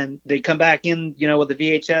 and they come back in, with the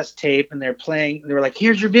VHS tape, and they're playing. They were like,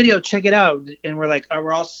 "Here's your video, check it out." And we're like,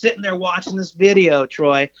 we're all sitting there watching this video,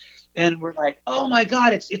 Troy, and we're like, "Oh my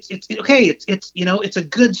God, it's okay. It's a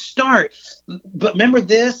good start. But remember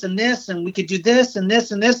this and this, and we could do this and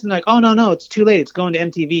this and this." And like, "Oh no, it's too late. It's going to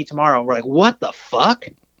MTV tomorrow." We're like, "What the fuck?"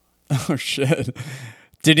 Oh shit!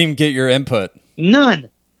 Didn't even get your input. None.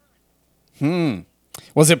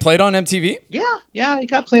 Was it played on MTV? Yeah, it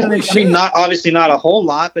got played on MTV. I mean, obviously not a whole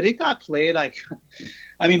lot, but it got played. Back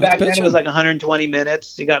then it was like 120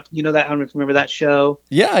 minutes. You got, that, I don't know if you remember that show.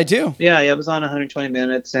 Yeah, I do. Yeah, it was on 120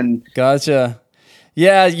 minutes. And gotcha.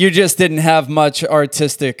 Yeah, you just didn't have much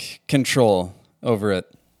artistic control over it.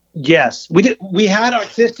 Yes, we did. We had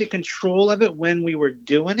artistic control of it when we were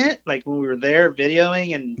doing it, like when we were there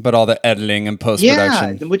videoing but all the editing and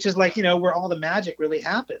post-production. Yeah, which is where all the magic really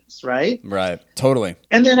happens, right? Right, totally.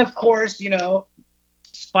 And then, of course,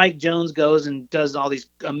 Spike Jonze goes and does all these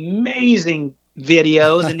amazing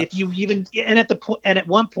videos, and if you even at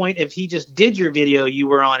one point, if he just did your video, you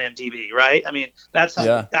were on MTV, right? I mean, that's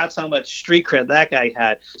how much street cred that guy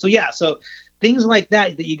had. So things like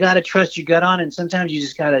that you got to trust your gut on, and sometimes you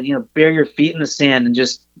just got to bare your feet in the sand and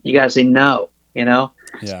just you got to say no.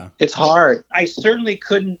 Yeah, it's hard. I certainly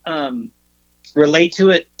couldn't relate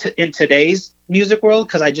to it in today's music world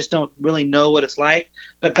because I just don't really know what it's like.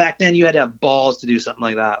 But back then, you had to have balls to do something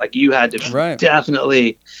like that. Like you had to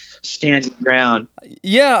definitely stand your ground.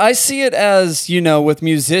 Yeah, I see it as, with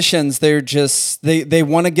musicians, they're just they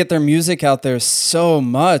want to get their music out there so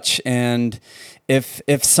much, and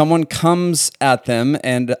if someone comes at them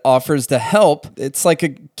and offers to help, it's like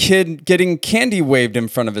a kid getting candy waved in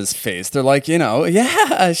front of his face. They're like,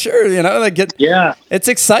 yeah, sure, Yeah. it's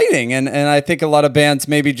exciting. And I think a lot of bands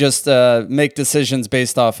maybe just make decisions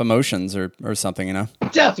based off emotions or something.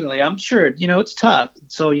 Definitely. I'm sure, it's tough.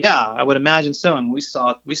 So yeah, I would imagine so. And we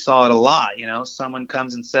saw it a lot, someone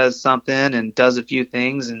comes and says something and does a few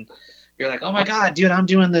things and you're like, oh my God, dude, we're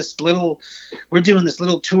doing this little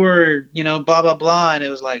tour, blah, blah, blah. And it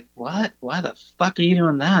was like, what? Why the fuck are you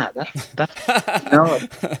doing that?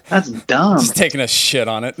 That's dumb. Just taking a shit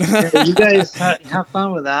on it. Yeah, you guys have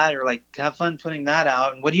fun with that, or like have fun putting that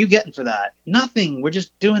out. And what are you getting for that? Nothing. We're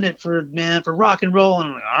just doing it for rock and roll. And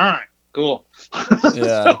I'm like, all right, cool.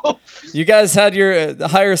 Yeah. You guys had your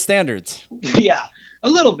higher standards. Yeah. A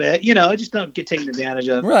little bit, just don't get taken advantage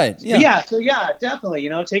of. Right. Yeah. So definitely,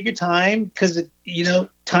 take your time because,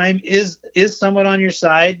 time is somewhat on your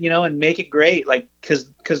side, and make it great. Like,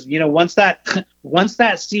 cause once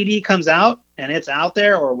that CD comes out and it's out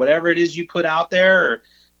there or whatever it is you put out there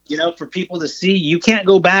or, for people to see, you can't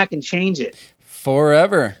go back and change it.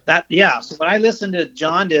 Forever. So when I listened to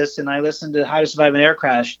Jaundice and I listened to How to Survive an Air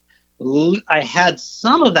Crash, I had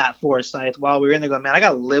some of that foresight while we were in there going, man, I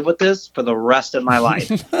got to live with this for the rest of my life.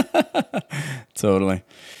 Totally.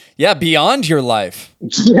 Yeah. Beyond your life.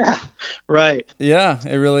 Yeah. Right. Yeah,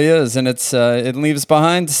 it really is. And it's, it leaves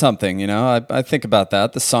behind something, I think about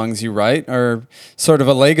that. The songs you write are sort of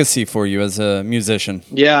a legacy for you as a musician.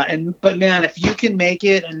 Yeah. But man, if you can make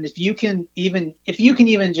it and if you can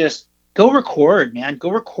even just go record, man, go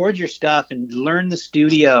record your stuff and learn the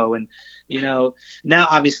studio. And, now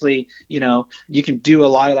obviously, you can do a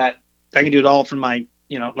lot of that. I can do it all from my,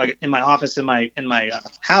 like in my office, in my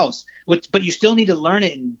house, but you still need to learn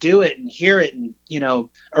it and do it and hear it and,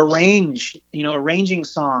 arranging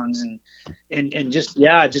songs and just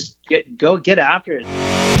get after it.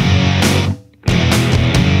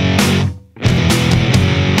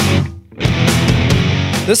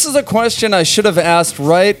 This is a question I should have asked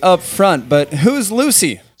right up front, but who's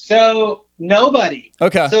Lucy? So nobody.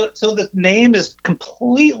 Okay. So the name is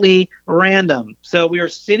completely random. So we were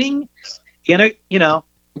sitting in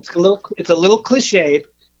it's a little cliched,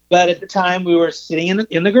 but at the time we were sitting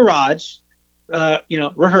in the garage,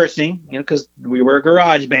 rehearsing, because we were a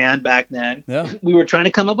garage band back then. Yeah. We were trying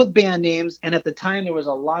to come up with band names, and at the time there was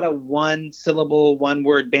a lot of one syllable, one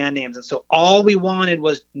word band names, and so all we wanted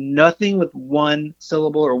was nothing with one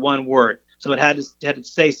syllable or one word. So it had to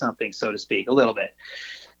say something, so to speak, a little bit.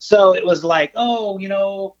 So it was like,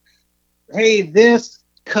 oh, hey, this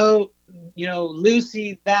coat,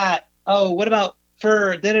 Lucy, that. Oh, what about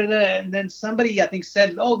fur? Da, da, da. And then somebody, I think,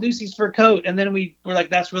 said, oh, Lucy's fur coat. And then we were like,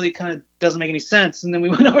 that's really kind of doesn't make any sense. And then we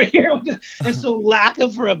went over here. And so lack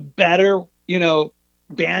of for a better,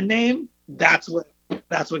 band name, that's what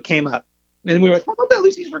came up. And we were like, how about that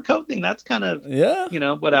Lucy's fur coat thing? That's kind of,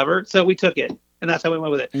 whatever. So we took it. And that's how we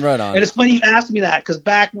went with it. Right on. And it's funny you asked me that because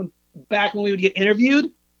back when we would get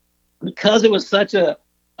interviewed, because it was such a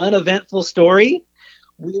uneventful story,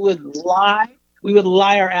 we would lie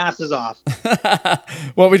our asses off.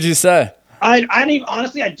 What would you say? I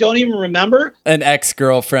don't even remember. An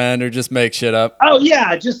ex-girlfriend or just make shit up? Oh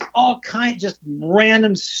yeah, just just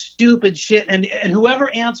random stupid shit. And whoever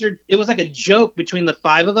answered, it was like a joke between the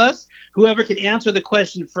five of us. Whoever could answer the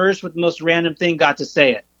question first with the most random thing got to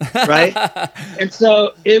say it, right? And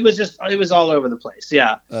so it was all over the place.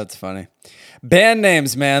 Yeah, that's funny. Band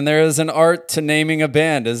names, man. There is an art to naming a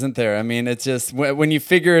band, isn't there? I mean, it's just when you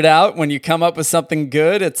figure it out, when you come up with something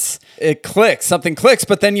good, it clicks. Something clicks.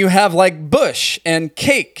 But then you have like Bush and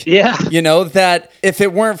Cake. Yeah. That if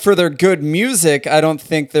it weren't for their good music, I don't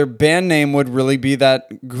think their band name would really be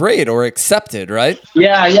that great or accepted, right?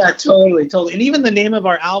 Yeah, totally. And even the name of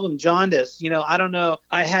our album, Jaundice, I don't know.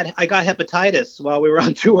 I got hepatitis while we were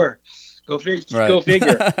on tour. Go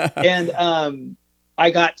figure. And I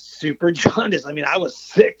got super jaundiced. I mean, I was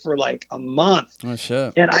sick for like a month. Oh,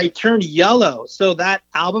 shit. And I turned yellow. So that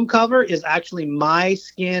album cover is actually my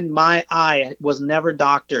skin, my eye was never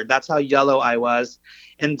doctored. That's how yellow I was.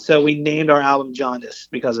 And so we named our album Jaundice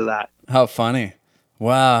because of that. How funny.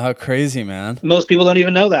 Wow, how crazy, man. Most people don't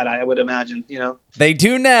even know that, I would imagine, They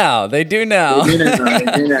do now. They do now.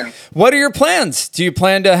 What are your plans? Do you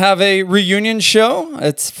plan to have a reunion show?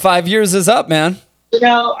 It's 5 years is up, man.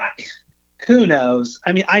 Who knows?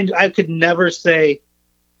 I mean, I could never say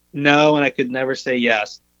no, and I could never say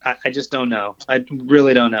yes. I just don't know. I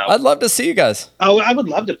really don't know. I'd love to see you guys. Oh, I would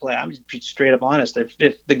love to play. I'm just straight up honest. If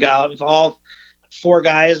four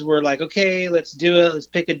guys were like, okay, let's do it. Let's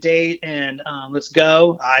pick a date and let's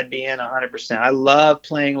go. I'd be in 100%. I love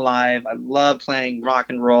playing live. I love playing rock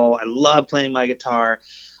and roll. I love playing my guitar.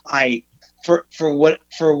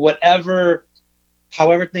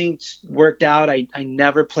 However things worked out, I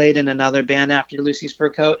never played in another band after Lucy's Fur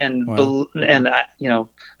Coat. And, Wow.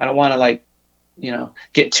 I don't want to like,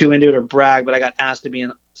 get too into it or brag, but I got asked to be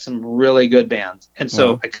in some really good bands. And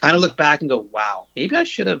so Wow. I kind of look back and go, wow, maybe I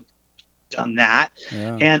should have done that.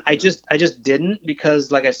 Yeah. And I just didn't,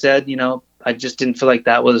 because like I said, I just didn't feel like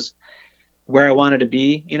that was where I wanted to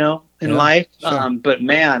be, in Yeah, life. sure. But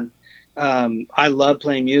man, I love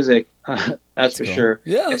playing music. That's for cool. sure.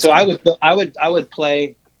 Yeah, And that's so cool. I would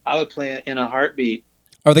play in a heartbeat.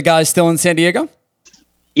 Are the guys still in San Diego?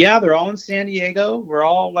 Yeah, they're all in San Diego. We're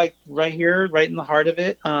all like right here, right in the heart of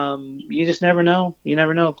it. You just never know. You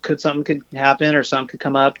never know. Something could happen or something could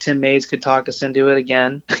come up. Tim Mays could talk us into it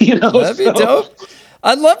again. That'd be dope.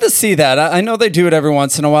 I'd love to see that. I know they do it every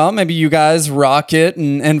once in a while. Maybe you guys rock it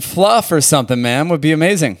and fluff or something, man. Would be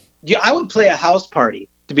amazing. Yeah, I would play a house party,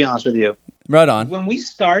 to be honest with you. Right on. When we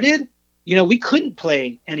started, we couldn't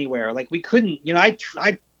play anywhere. Like we couldn't,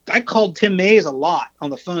 I called Tim Mays a lot on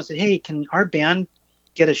the phone and said, hey, can our band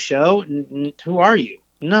get a show? And who are you?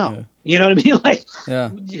 No. Yeah. You know what I mean? Like, Yeah.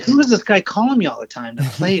 who is this guy calling me all the time to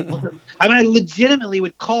play? I legitimately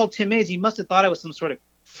would call Tim Mays. He must have thought I was some sort of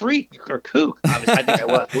freak or kook. Obviously, I think I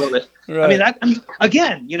was a little bit. Right. I mean,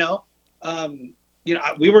 again,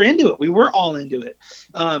 we were into it. We were all into it.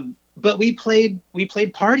 But we played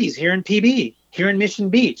parties here in PB, here in Mission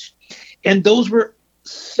Beach. And those were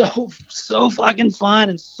so fucking fun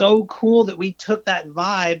and so cool that we took that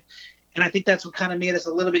vibe. And I think that's what kind of made us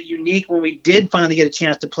a little bit unique when we did finally get a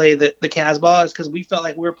chance to play the Casbah, is because we felt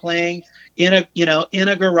like we were playing in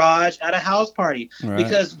a garage at a house party. Right.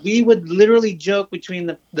 Because we would literally joke between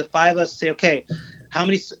the five of us, say, okay, how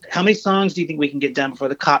many songs do you think we can get done before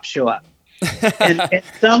the cops show up? and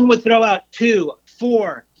some would throw out 2,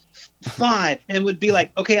 4, 5, and would be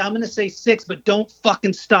like, okay, I'm gonna say 6, but don't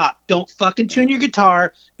fucking stop. Don't fucking tune your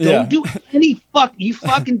guitar. Don't do any you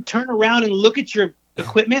fucking turn around and look at your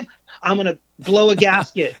equipment. I'm gonna blow a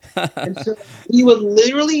gasket. And so we would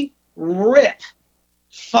literally rip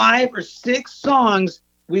 5 or 6 songs.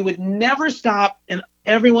 We would never stop, and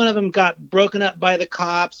every one of them got broken up by the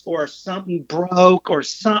cops, or something broke, or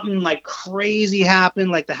something like crazy happened,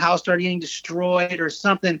 like the house started getting destroyed or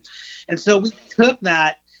something. And so we took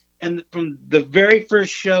that, and from the very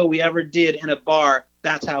first show we ever did in a bar,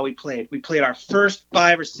 that's how we played. We played our first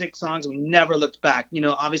 5 or 6 songs, and we never looked back.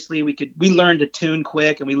 Obviously we learned to tune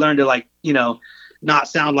quick, and we learned to not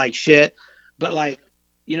sound like shit. But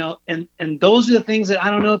and those are the things that I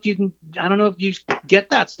don't know if you get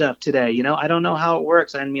that stuff today. I don't know how it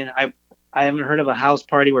works. I mean, I haven't heard of a house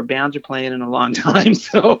party where bands are playing in a long time.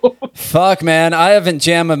 So Fuck, man. I haven't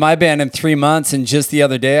jammed with my band in 3 months, and just the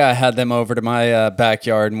other day I had them over to my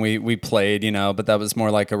backyard and we played, but that was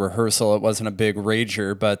more like a rehearsal. It wasn't a big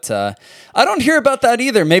rager, but I don't hear about that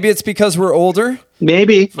either. Maybe it's because we're older.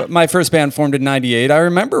 maybe. My first band formed in 98. I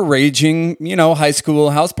remember raging, high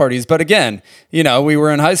school house parties, but again, we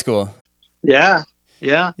were in high school. Yeah.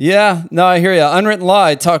 Yeah. Yeah, no, I hear you. Unwritten Law,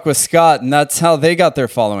 I talked with Scott, and that's how they got their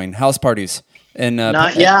following, house parties. In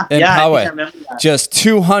I think Poway. I remember that. Just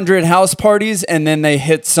 200 house parties, and then they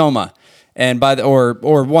hit Soma. And or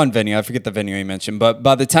one venue, I forget the venue you mentioned, but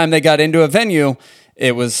by the time they got into a venue,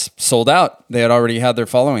 it was sold out. They had already had their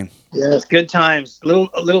following. Yeah, it's good times. A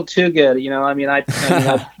little too good,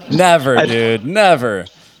 Never, dude, never.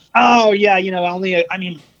 Oh yeah,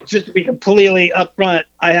 just to be completely upfront,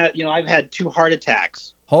 I've had 2 heart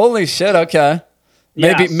attacks. Holy shit, okay.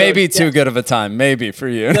 Yeah, Maybe too good of a time, maybe for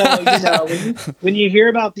you. So, when you hear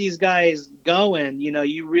about these guys going,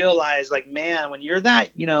 you realize, like, man, when you're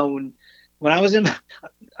that, when I was in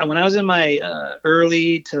my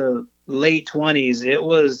early to late 20s, it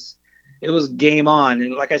was game on.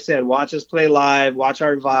 And like I said, watch us play live, watch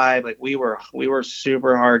our vibe. Like we were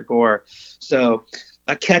super hardcore. So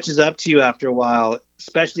that catches up to you after a while,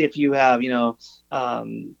 especially if you have,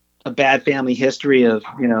 a bad family history of,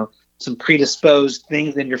 some predisposed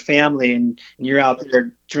things in your family, and you're out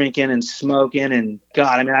there drinking and smoking, and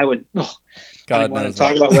God, I mean, I would, I don't want to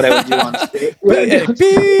talk about what I would do on stage.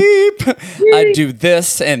 Beep. I do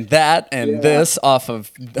this and that and this off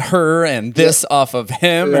of her and this off of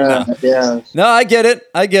him. Yeah. No, I get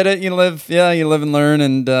it. You live and learn.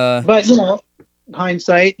 And but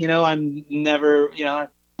hindsight, I'm never,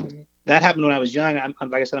 that happened when I was young. I'm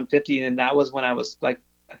like I said, I'm 50, and that was when I was like,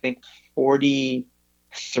 I think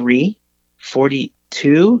 43,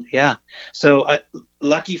 42. Yeah. So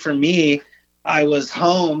lucky for me, I was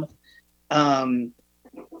home um,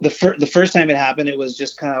 the first time it happened, it was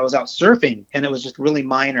just kind of, I was out surfing and it was just really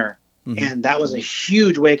minor. Mm-hmm. And that was a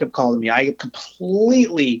huge wake up call to me. I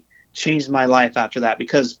completely changed my life after that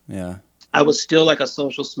because Yeah. I was still like a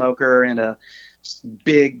social smoker and a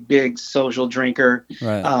big social drinker.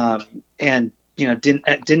 Right. And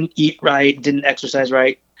didn't eat right, didn't exercise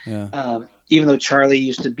right. Yeah. Even though Charlie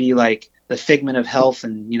used to be like the figment of health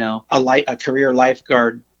and, a career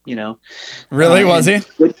lifeguard, Really? Was he?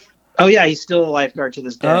 Oh yeah, he's still a lifeguard to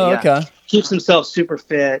this day. Oh, Yeah. okay. Keeps himself super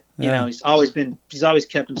fit. Yeah. He's always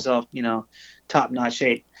kept himself, top notch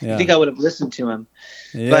shape. Yeah. I think I would have listened to him.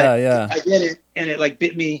 Yeah. But Yeah. I did it, and it like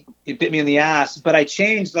bit me in the ass. But I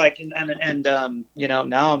changed, like, and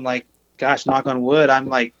now I'm like, gosh, knock on wood, I'm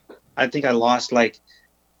like, I think I lost like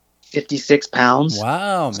 56 pounds.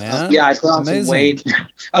 Wow, man. Yeah, I put on some weight.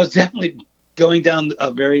 I was definitely going down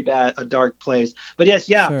a dark place. But yes,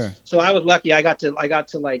 yeah. Sure. So I was lucky. I got to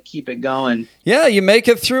like keep it going. Yeah, you make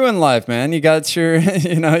it through in life, man. You got your,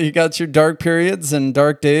 you got your dark periods and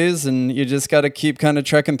dark days, and you just got to keep kind of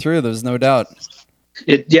trekking through. There's no doubt.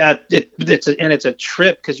 It's a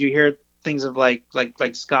trip because you hear things of like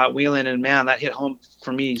Scott Weiland, and man, that hit home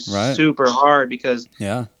for me super hard because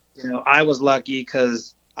I was lucky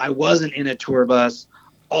because I wasn't in a tour bus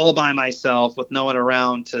all by myself with no one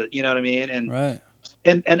around to, you know what I mean? And right.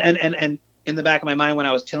 And in the back of my mind when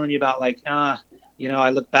I was telling you about like, I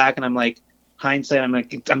look back and I'm like, hindsight, I'm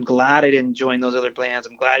like, I'm glad I didn't join those other bands.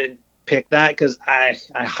 I'm glad I didn't pick that because I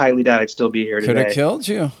highly doubt I'd still be here today. Could have killed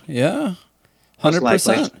you. Yeah.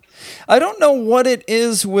 100%. I don't know what it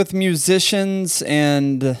is with musicians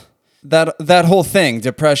and that whole thing,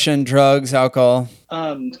 depression, drugs, alcohol.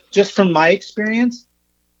 Just from my experience,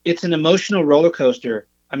 it's an emotional roller coaster.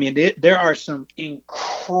 I mean, there are some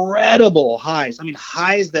incredible highs. I mean,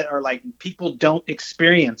 highs that are like people don't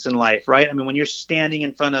experience in life, right? I mean, when you're standing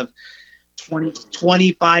in front of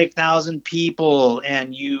 25,000 people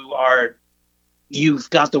and you've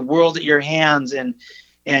got the world at your hands and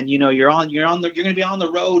you're going to be on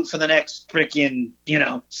the road for the next freaking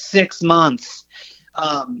 6 months.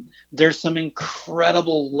 There's some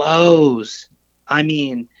incredible lows. I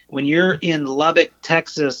mean, when you're in Lubbock,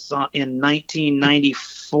 Texas in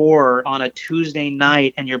 1994 on a Tuesday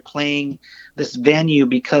night and you're playing this venue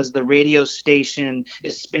because the radio station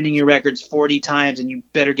is spinning your records 40 times and you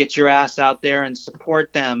better get your ass out there and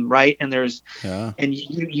support them, right? And you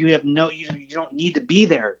don't need to be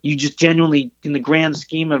there. You just genuinely, in the grand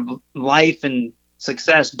scheme of life and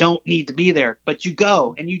success, don't need to be there. But you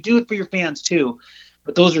go and you do it for your fans too.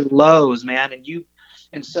 But those are lows, man.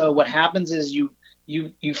 And so what happens is you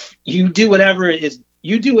do whatever it is,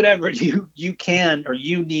 you do whatever you can or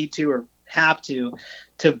you need to or have to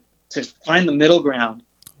find the middle ground,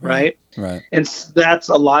 right? Right. And that's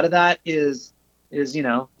a lot of that is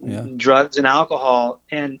drugs and alcohol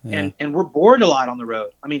and we're bored a lot on the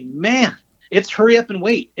road. I mean, man, it's hurry up and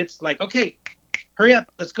wait. It's like, okay, hurry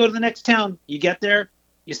up, let's go to the next town. You get there,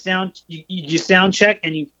 you sound check,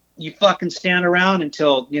 and you fucking stand around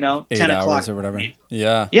until 10 o'clock or whatever.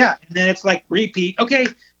 Yeah. And then it's like repeat. Okay,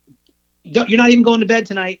 you're not even going to bed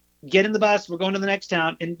tonight. Get in the bus. We're going to the next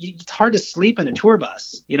town. And it's hard to sleep in a tour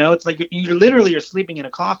bus. It's like you're sleeping in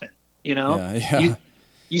a coffin. Yeah.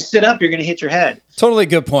 You sit up, you're going to hit your head. Totally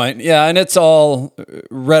good point. Yeah, and it's all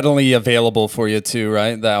readily available for you too,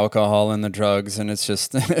 right? The alcohol and the drugs, and it's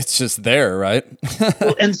just there, right?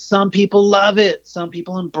 And some people love it. Some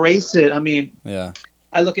people embrace it. I mean, yeah.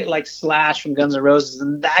 I look at like Slash from Guns N' Roses,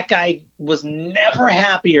 and that guy was never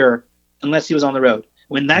happier unless he was on the road.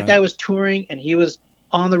 When that guy was touring and he was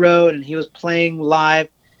on the road and he was playing live,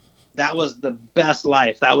 that was the best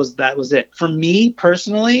life. That was it. For me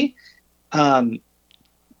personally,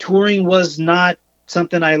 touring was not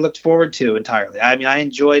something I looked forward to entirely. I mean, I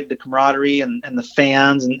enjoyed the camaraderie and the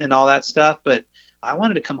fans and all that stuff, but I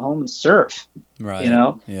wanted to come home and surf. Right.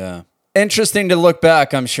 Yeah. Interesting to look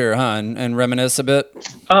back, I'm sure, huh? And reminisce a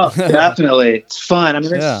bit. Oh, definitely. It's fun. I mean,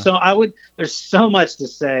 there's so much to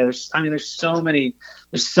say. There's so many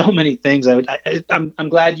things. I'm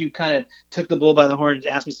glad you kind of took the bull by the horn and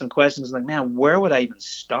asked me some questions. Like, man, where would I even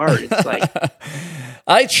start? It's like,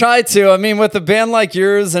 I try to. I mean, with a band like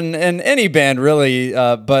yours and any band really,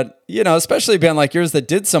 but especially a band like yours that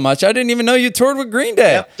did so much. I didn't even know you toured with Green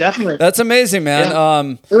Day. Yep, definitely. That's amazing, man.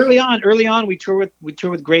 Yeah. Early on, we toured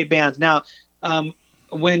with great bands. Now,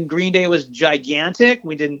 when Green Day was gigantic,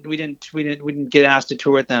 we didn't get asked to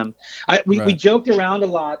tour with them. We joked around a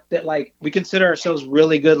lot that like we consider ourselves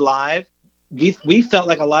really good live. We felt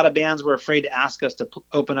like a lot of bands were afraid to ask us to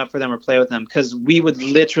open up for them or play with them because we would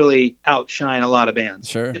literally outshine a lot of bands.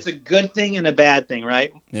 Sure. It's a good thing and a bad thing,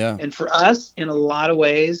 right? Yeah. And for us, in a lot of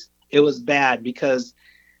ways, it was bad because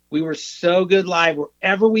we were so good live.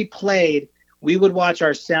 Wherever we played, we would watch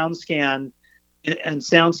our sound scan, and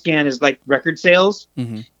sound scan is like record sales.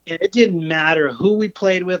 Mm-hmm. And it didn't matter who we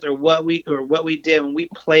played with or what we did when we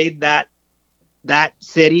played that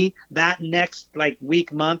city. That next like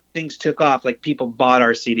week, month, things took off. Like people bought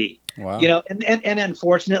our CD. Wow. You know, and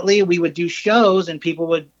unfortunately, we would do shows, and people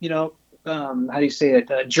would, you know, how do you say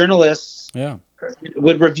it? Journalists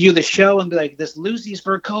would review the show and be like, "This Lucy's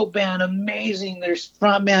Fur Coat band, amazing. There's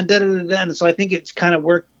front man, da da da da." And so I think it's kind of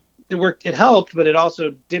worked. It helped, but it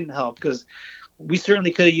also didn't help because we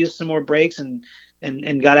certainly could have used some more breaks and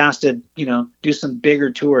got asked to, you know, do some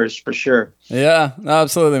bigger tours for sure. Yeah, no,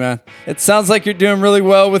 absolutely, man. It sounds like you're doing really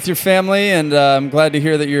well with your family, and I'm glad to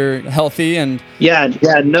hear that you're healthy. And yeah,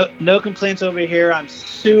 no complaints over here. I'm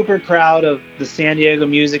super proud of the San Diego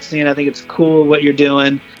music scene. I think it's cool what you're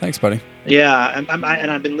doing. Thanks, buddy. Yeah, and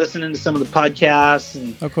I've been listening to some of the podcasts,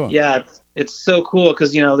 and oh, cool. Yeah, it's so cool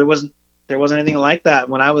because, you know, there wasn't anything like that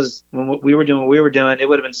when we were doing what we were doing. It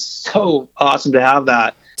would have been so awesome to have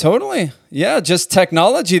that. Totally. Yeah, just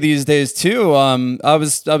technology these days too. I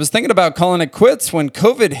was thinking about calling it quits when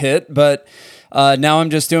COVID hit, but now I'm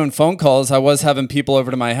just doing phone calls. I was having people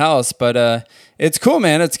over to my house, but it's cool,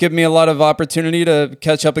 man. It's given me a lot of opportunity to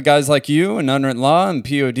catch up with guys like you and Unwritten Law and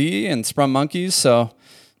POD and Sprung Monkeys. So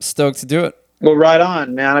stoked to do it. Well, right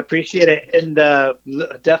on, man. I appreciate it, and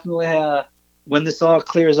definitely when this all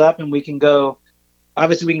clears up and we can go.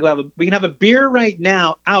 Obviously, we can have a beer right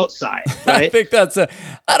now outside, right? I think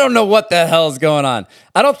I don't know what the hell is going on.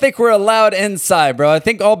 I don't think we're allowed inside, bro. I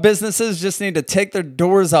think all businesses just need to take their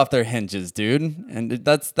doors off their hinges, dude. And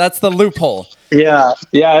that's the loophole. Yeah,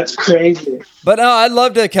 it's crazy. But I'd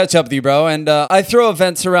love to catch up with you, bro. And I throw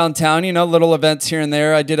events around town, you know, little events here and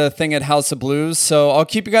there. I did a thing at House of Blues, so I'll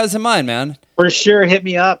keep you guys in mind, man. For sure, hit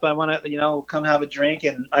me up. I want to, you know, come have a drink,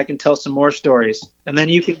 and I can tell some more stories. And then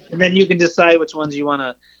you can decide which ones you want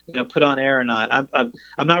to, you know, put on air or not.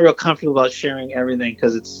 I'm not real comfortable about sharing everything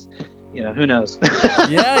because it's, you know, who knows.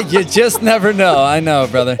 Yeah, you just never know. I know,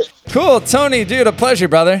 brother. Cool, Tony, dude, a pleasure,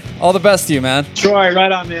 brother. All the best to you, man. Troy,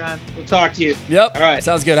 right on, man. We'll talk to you. Yep. All right.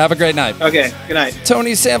 Sounds good. Have a great night. Okay. Good night.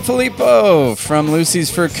 Tony Sanfilippo from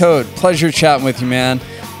Lucy's Fur Coat. Pleasure chatting with you, man.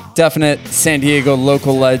 Definite San Diego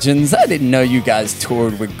local legends. I didn't know you guys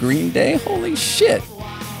toured with Green Day. Holy shit.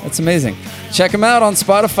 That's amazing. Check them out on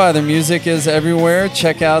Spotify. Their music is everywhere.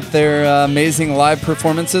 Check out their amazing live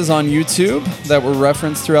performances on YouTube that were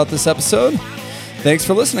referenced throughout this episode. Thanks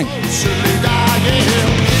for listening.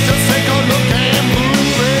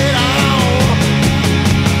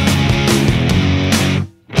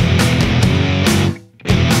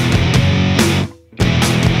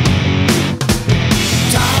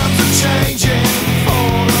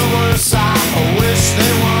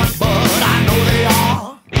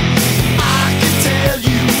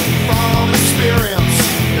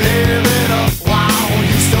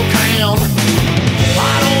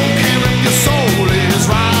 I don't care if your soul is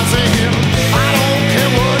rising. I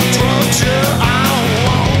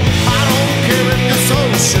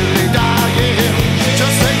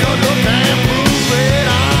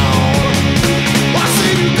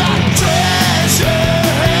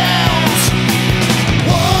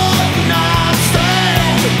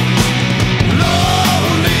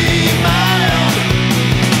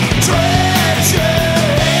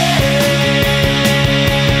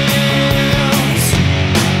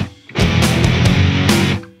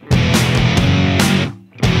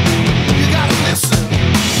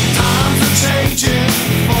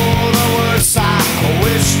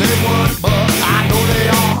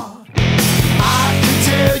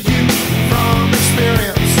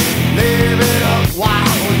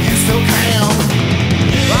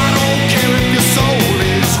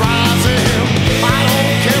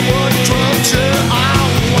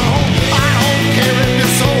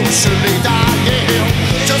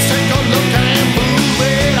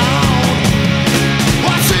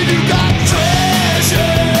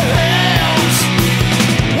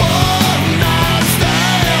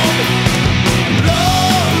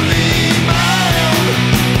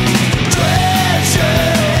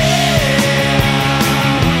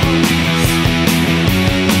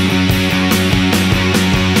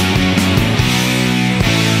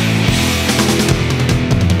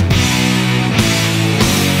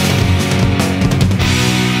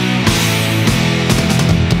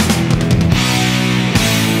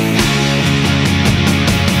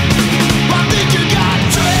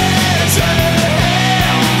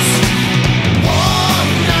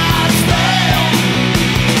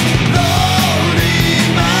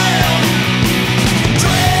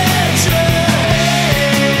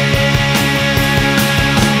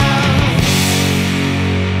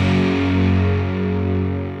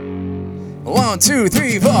 2,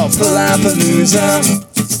 3, 4. Palapalooza,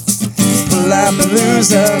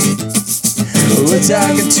 Palapalooza. We're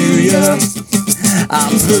talking to you.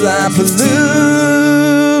 I'm Palapalooza.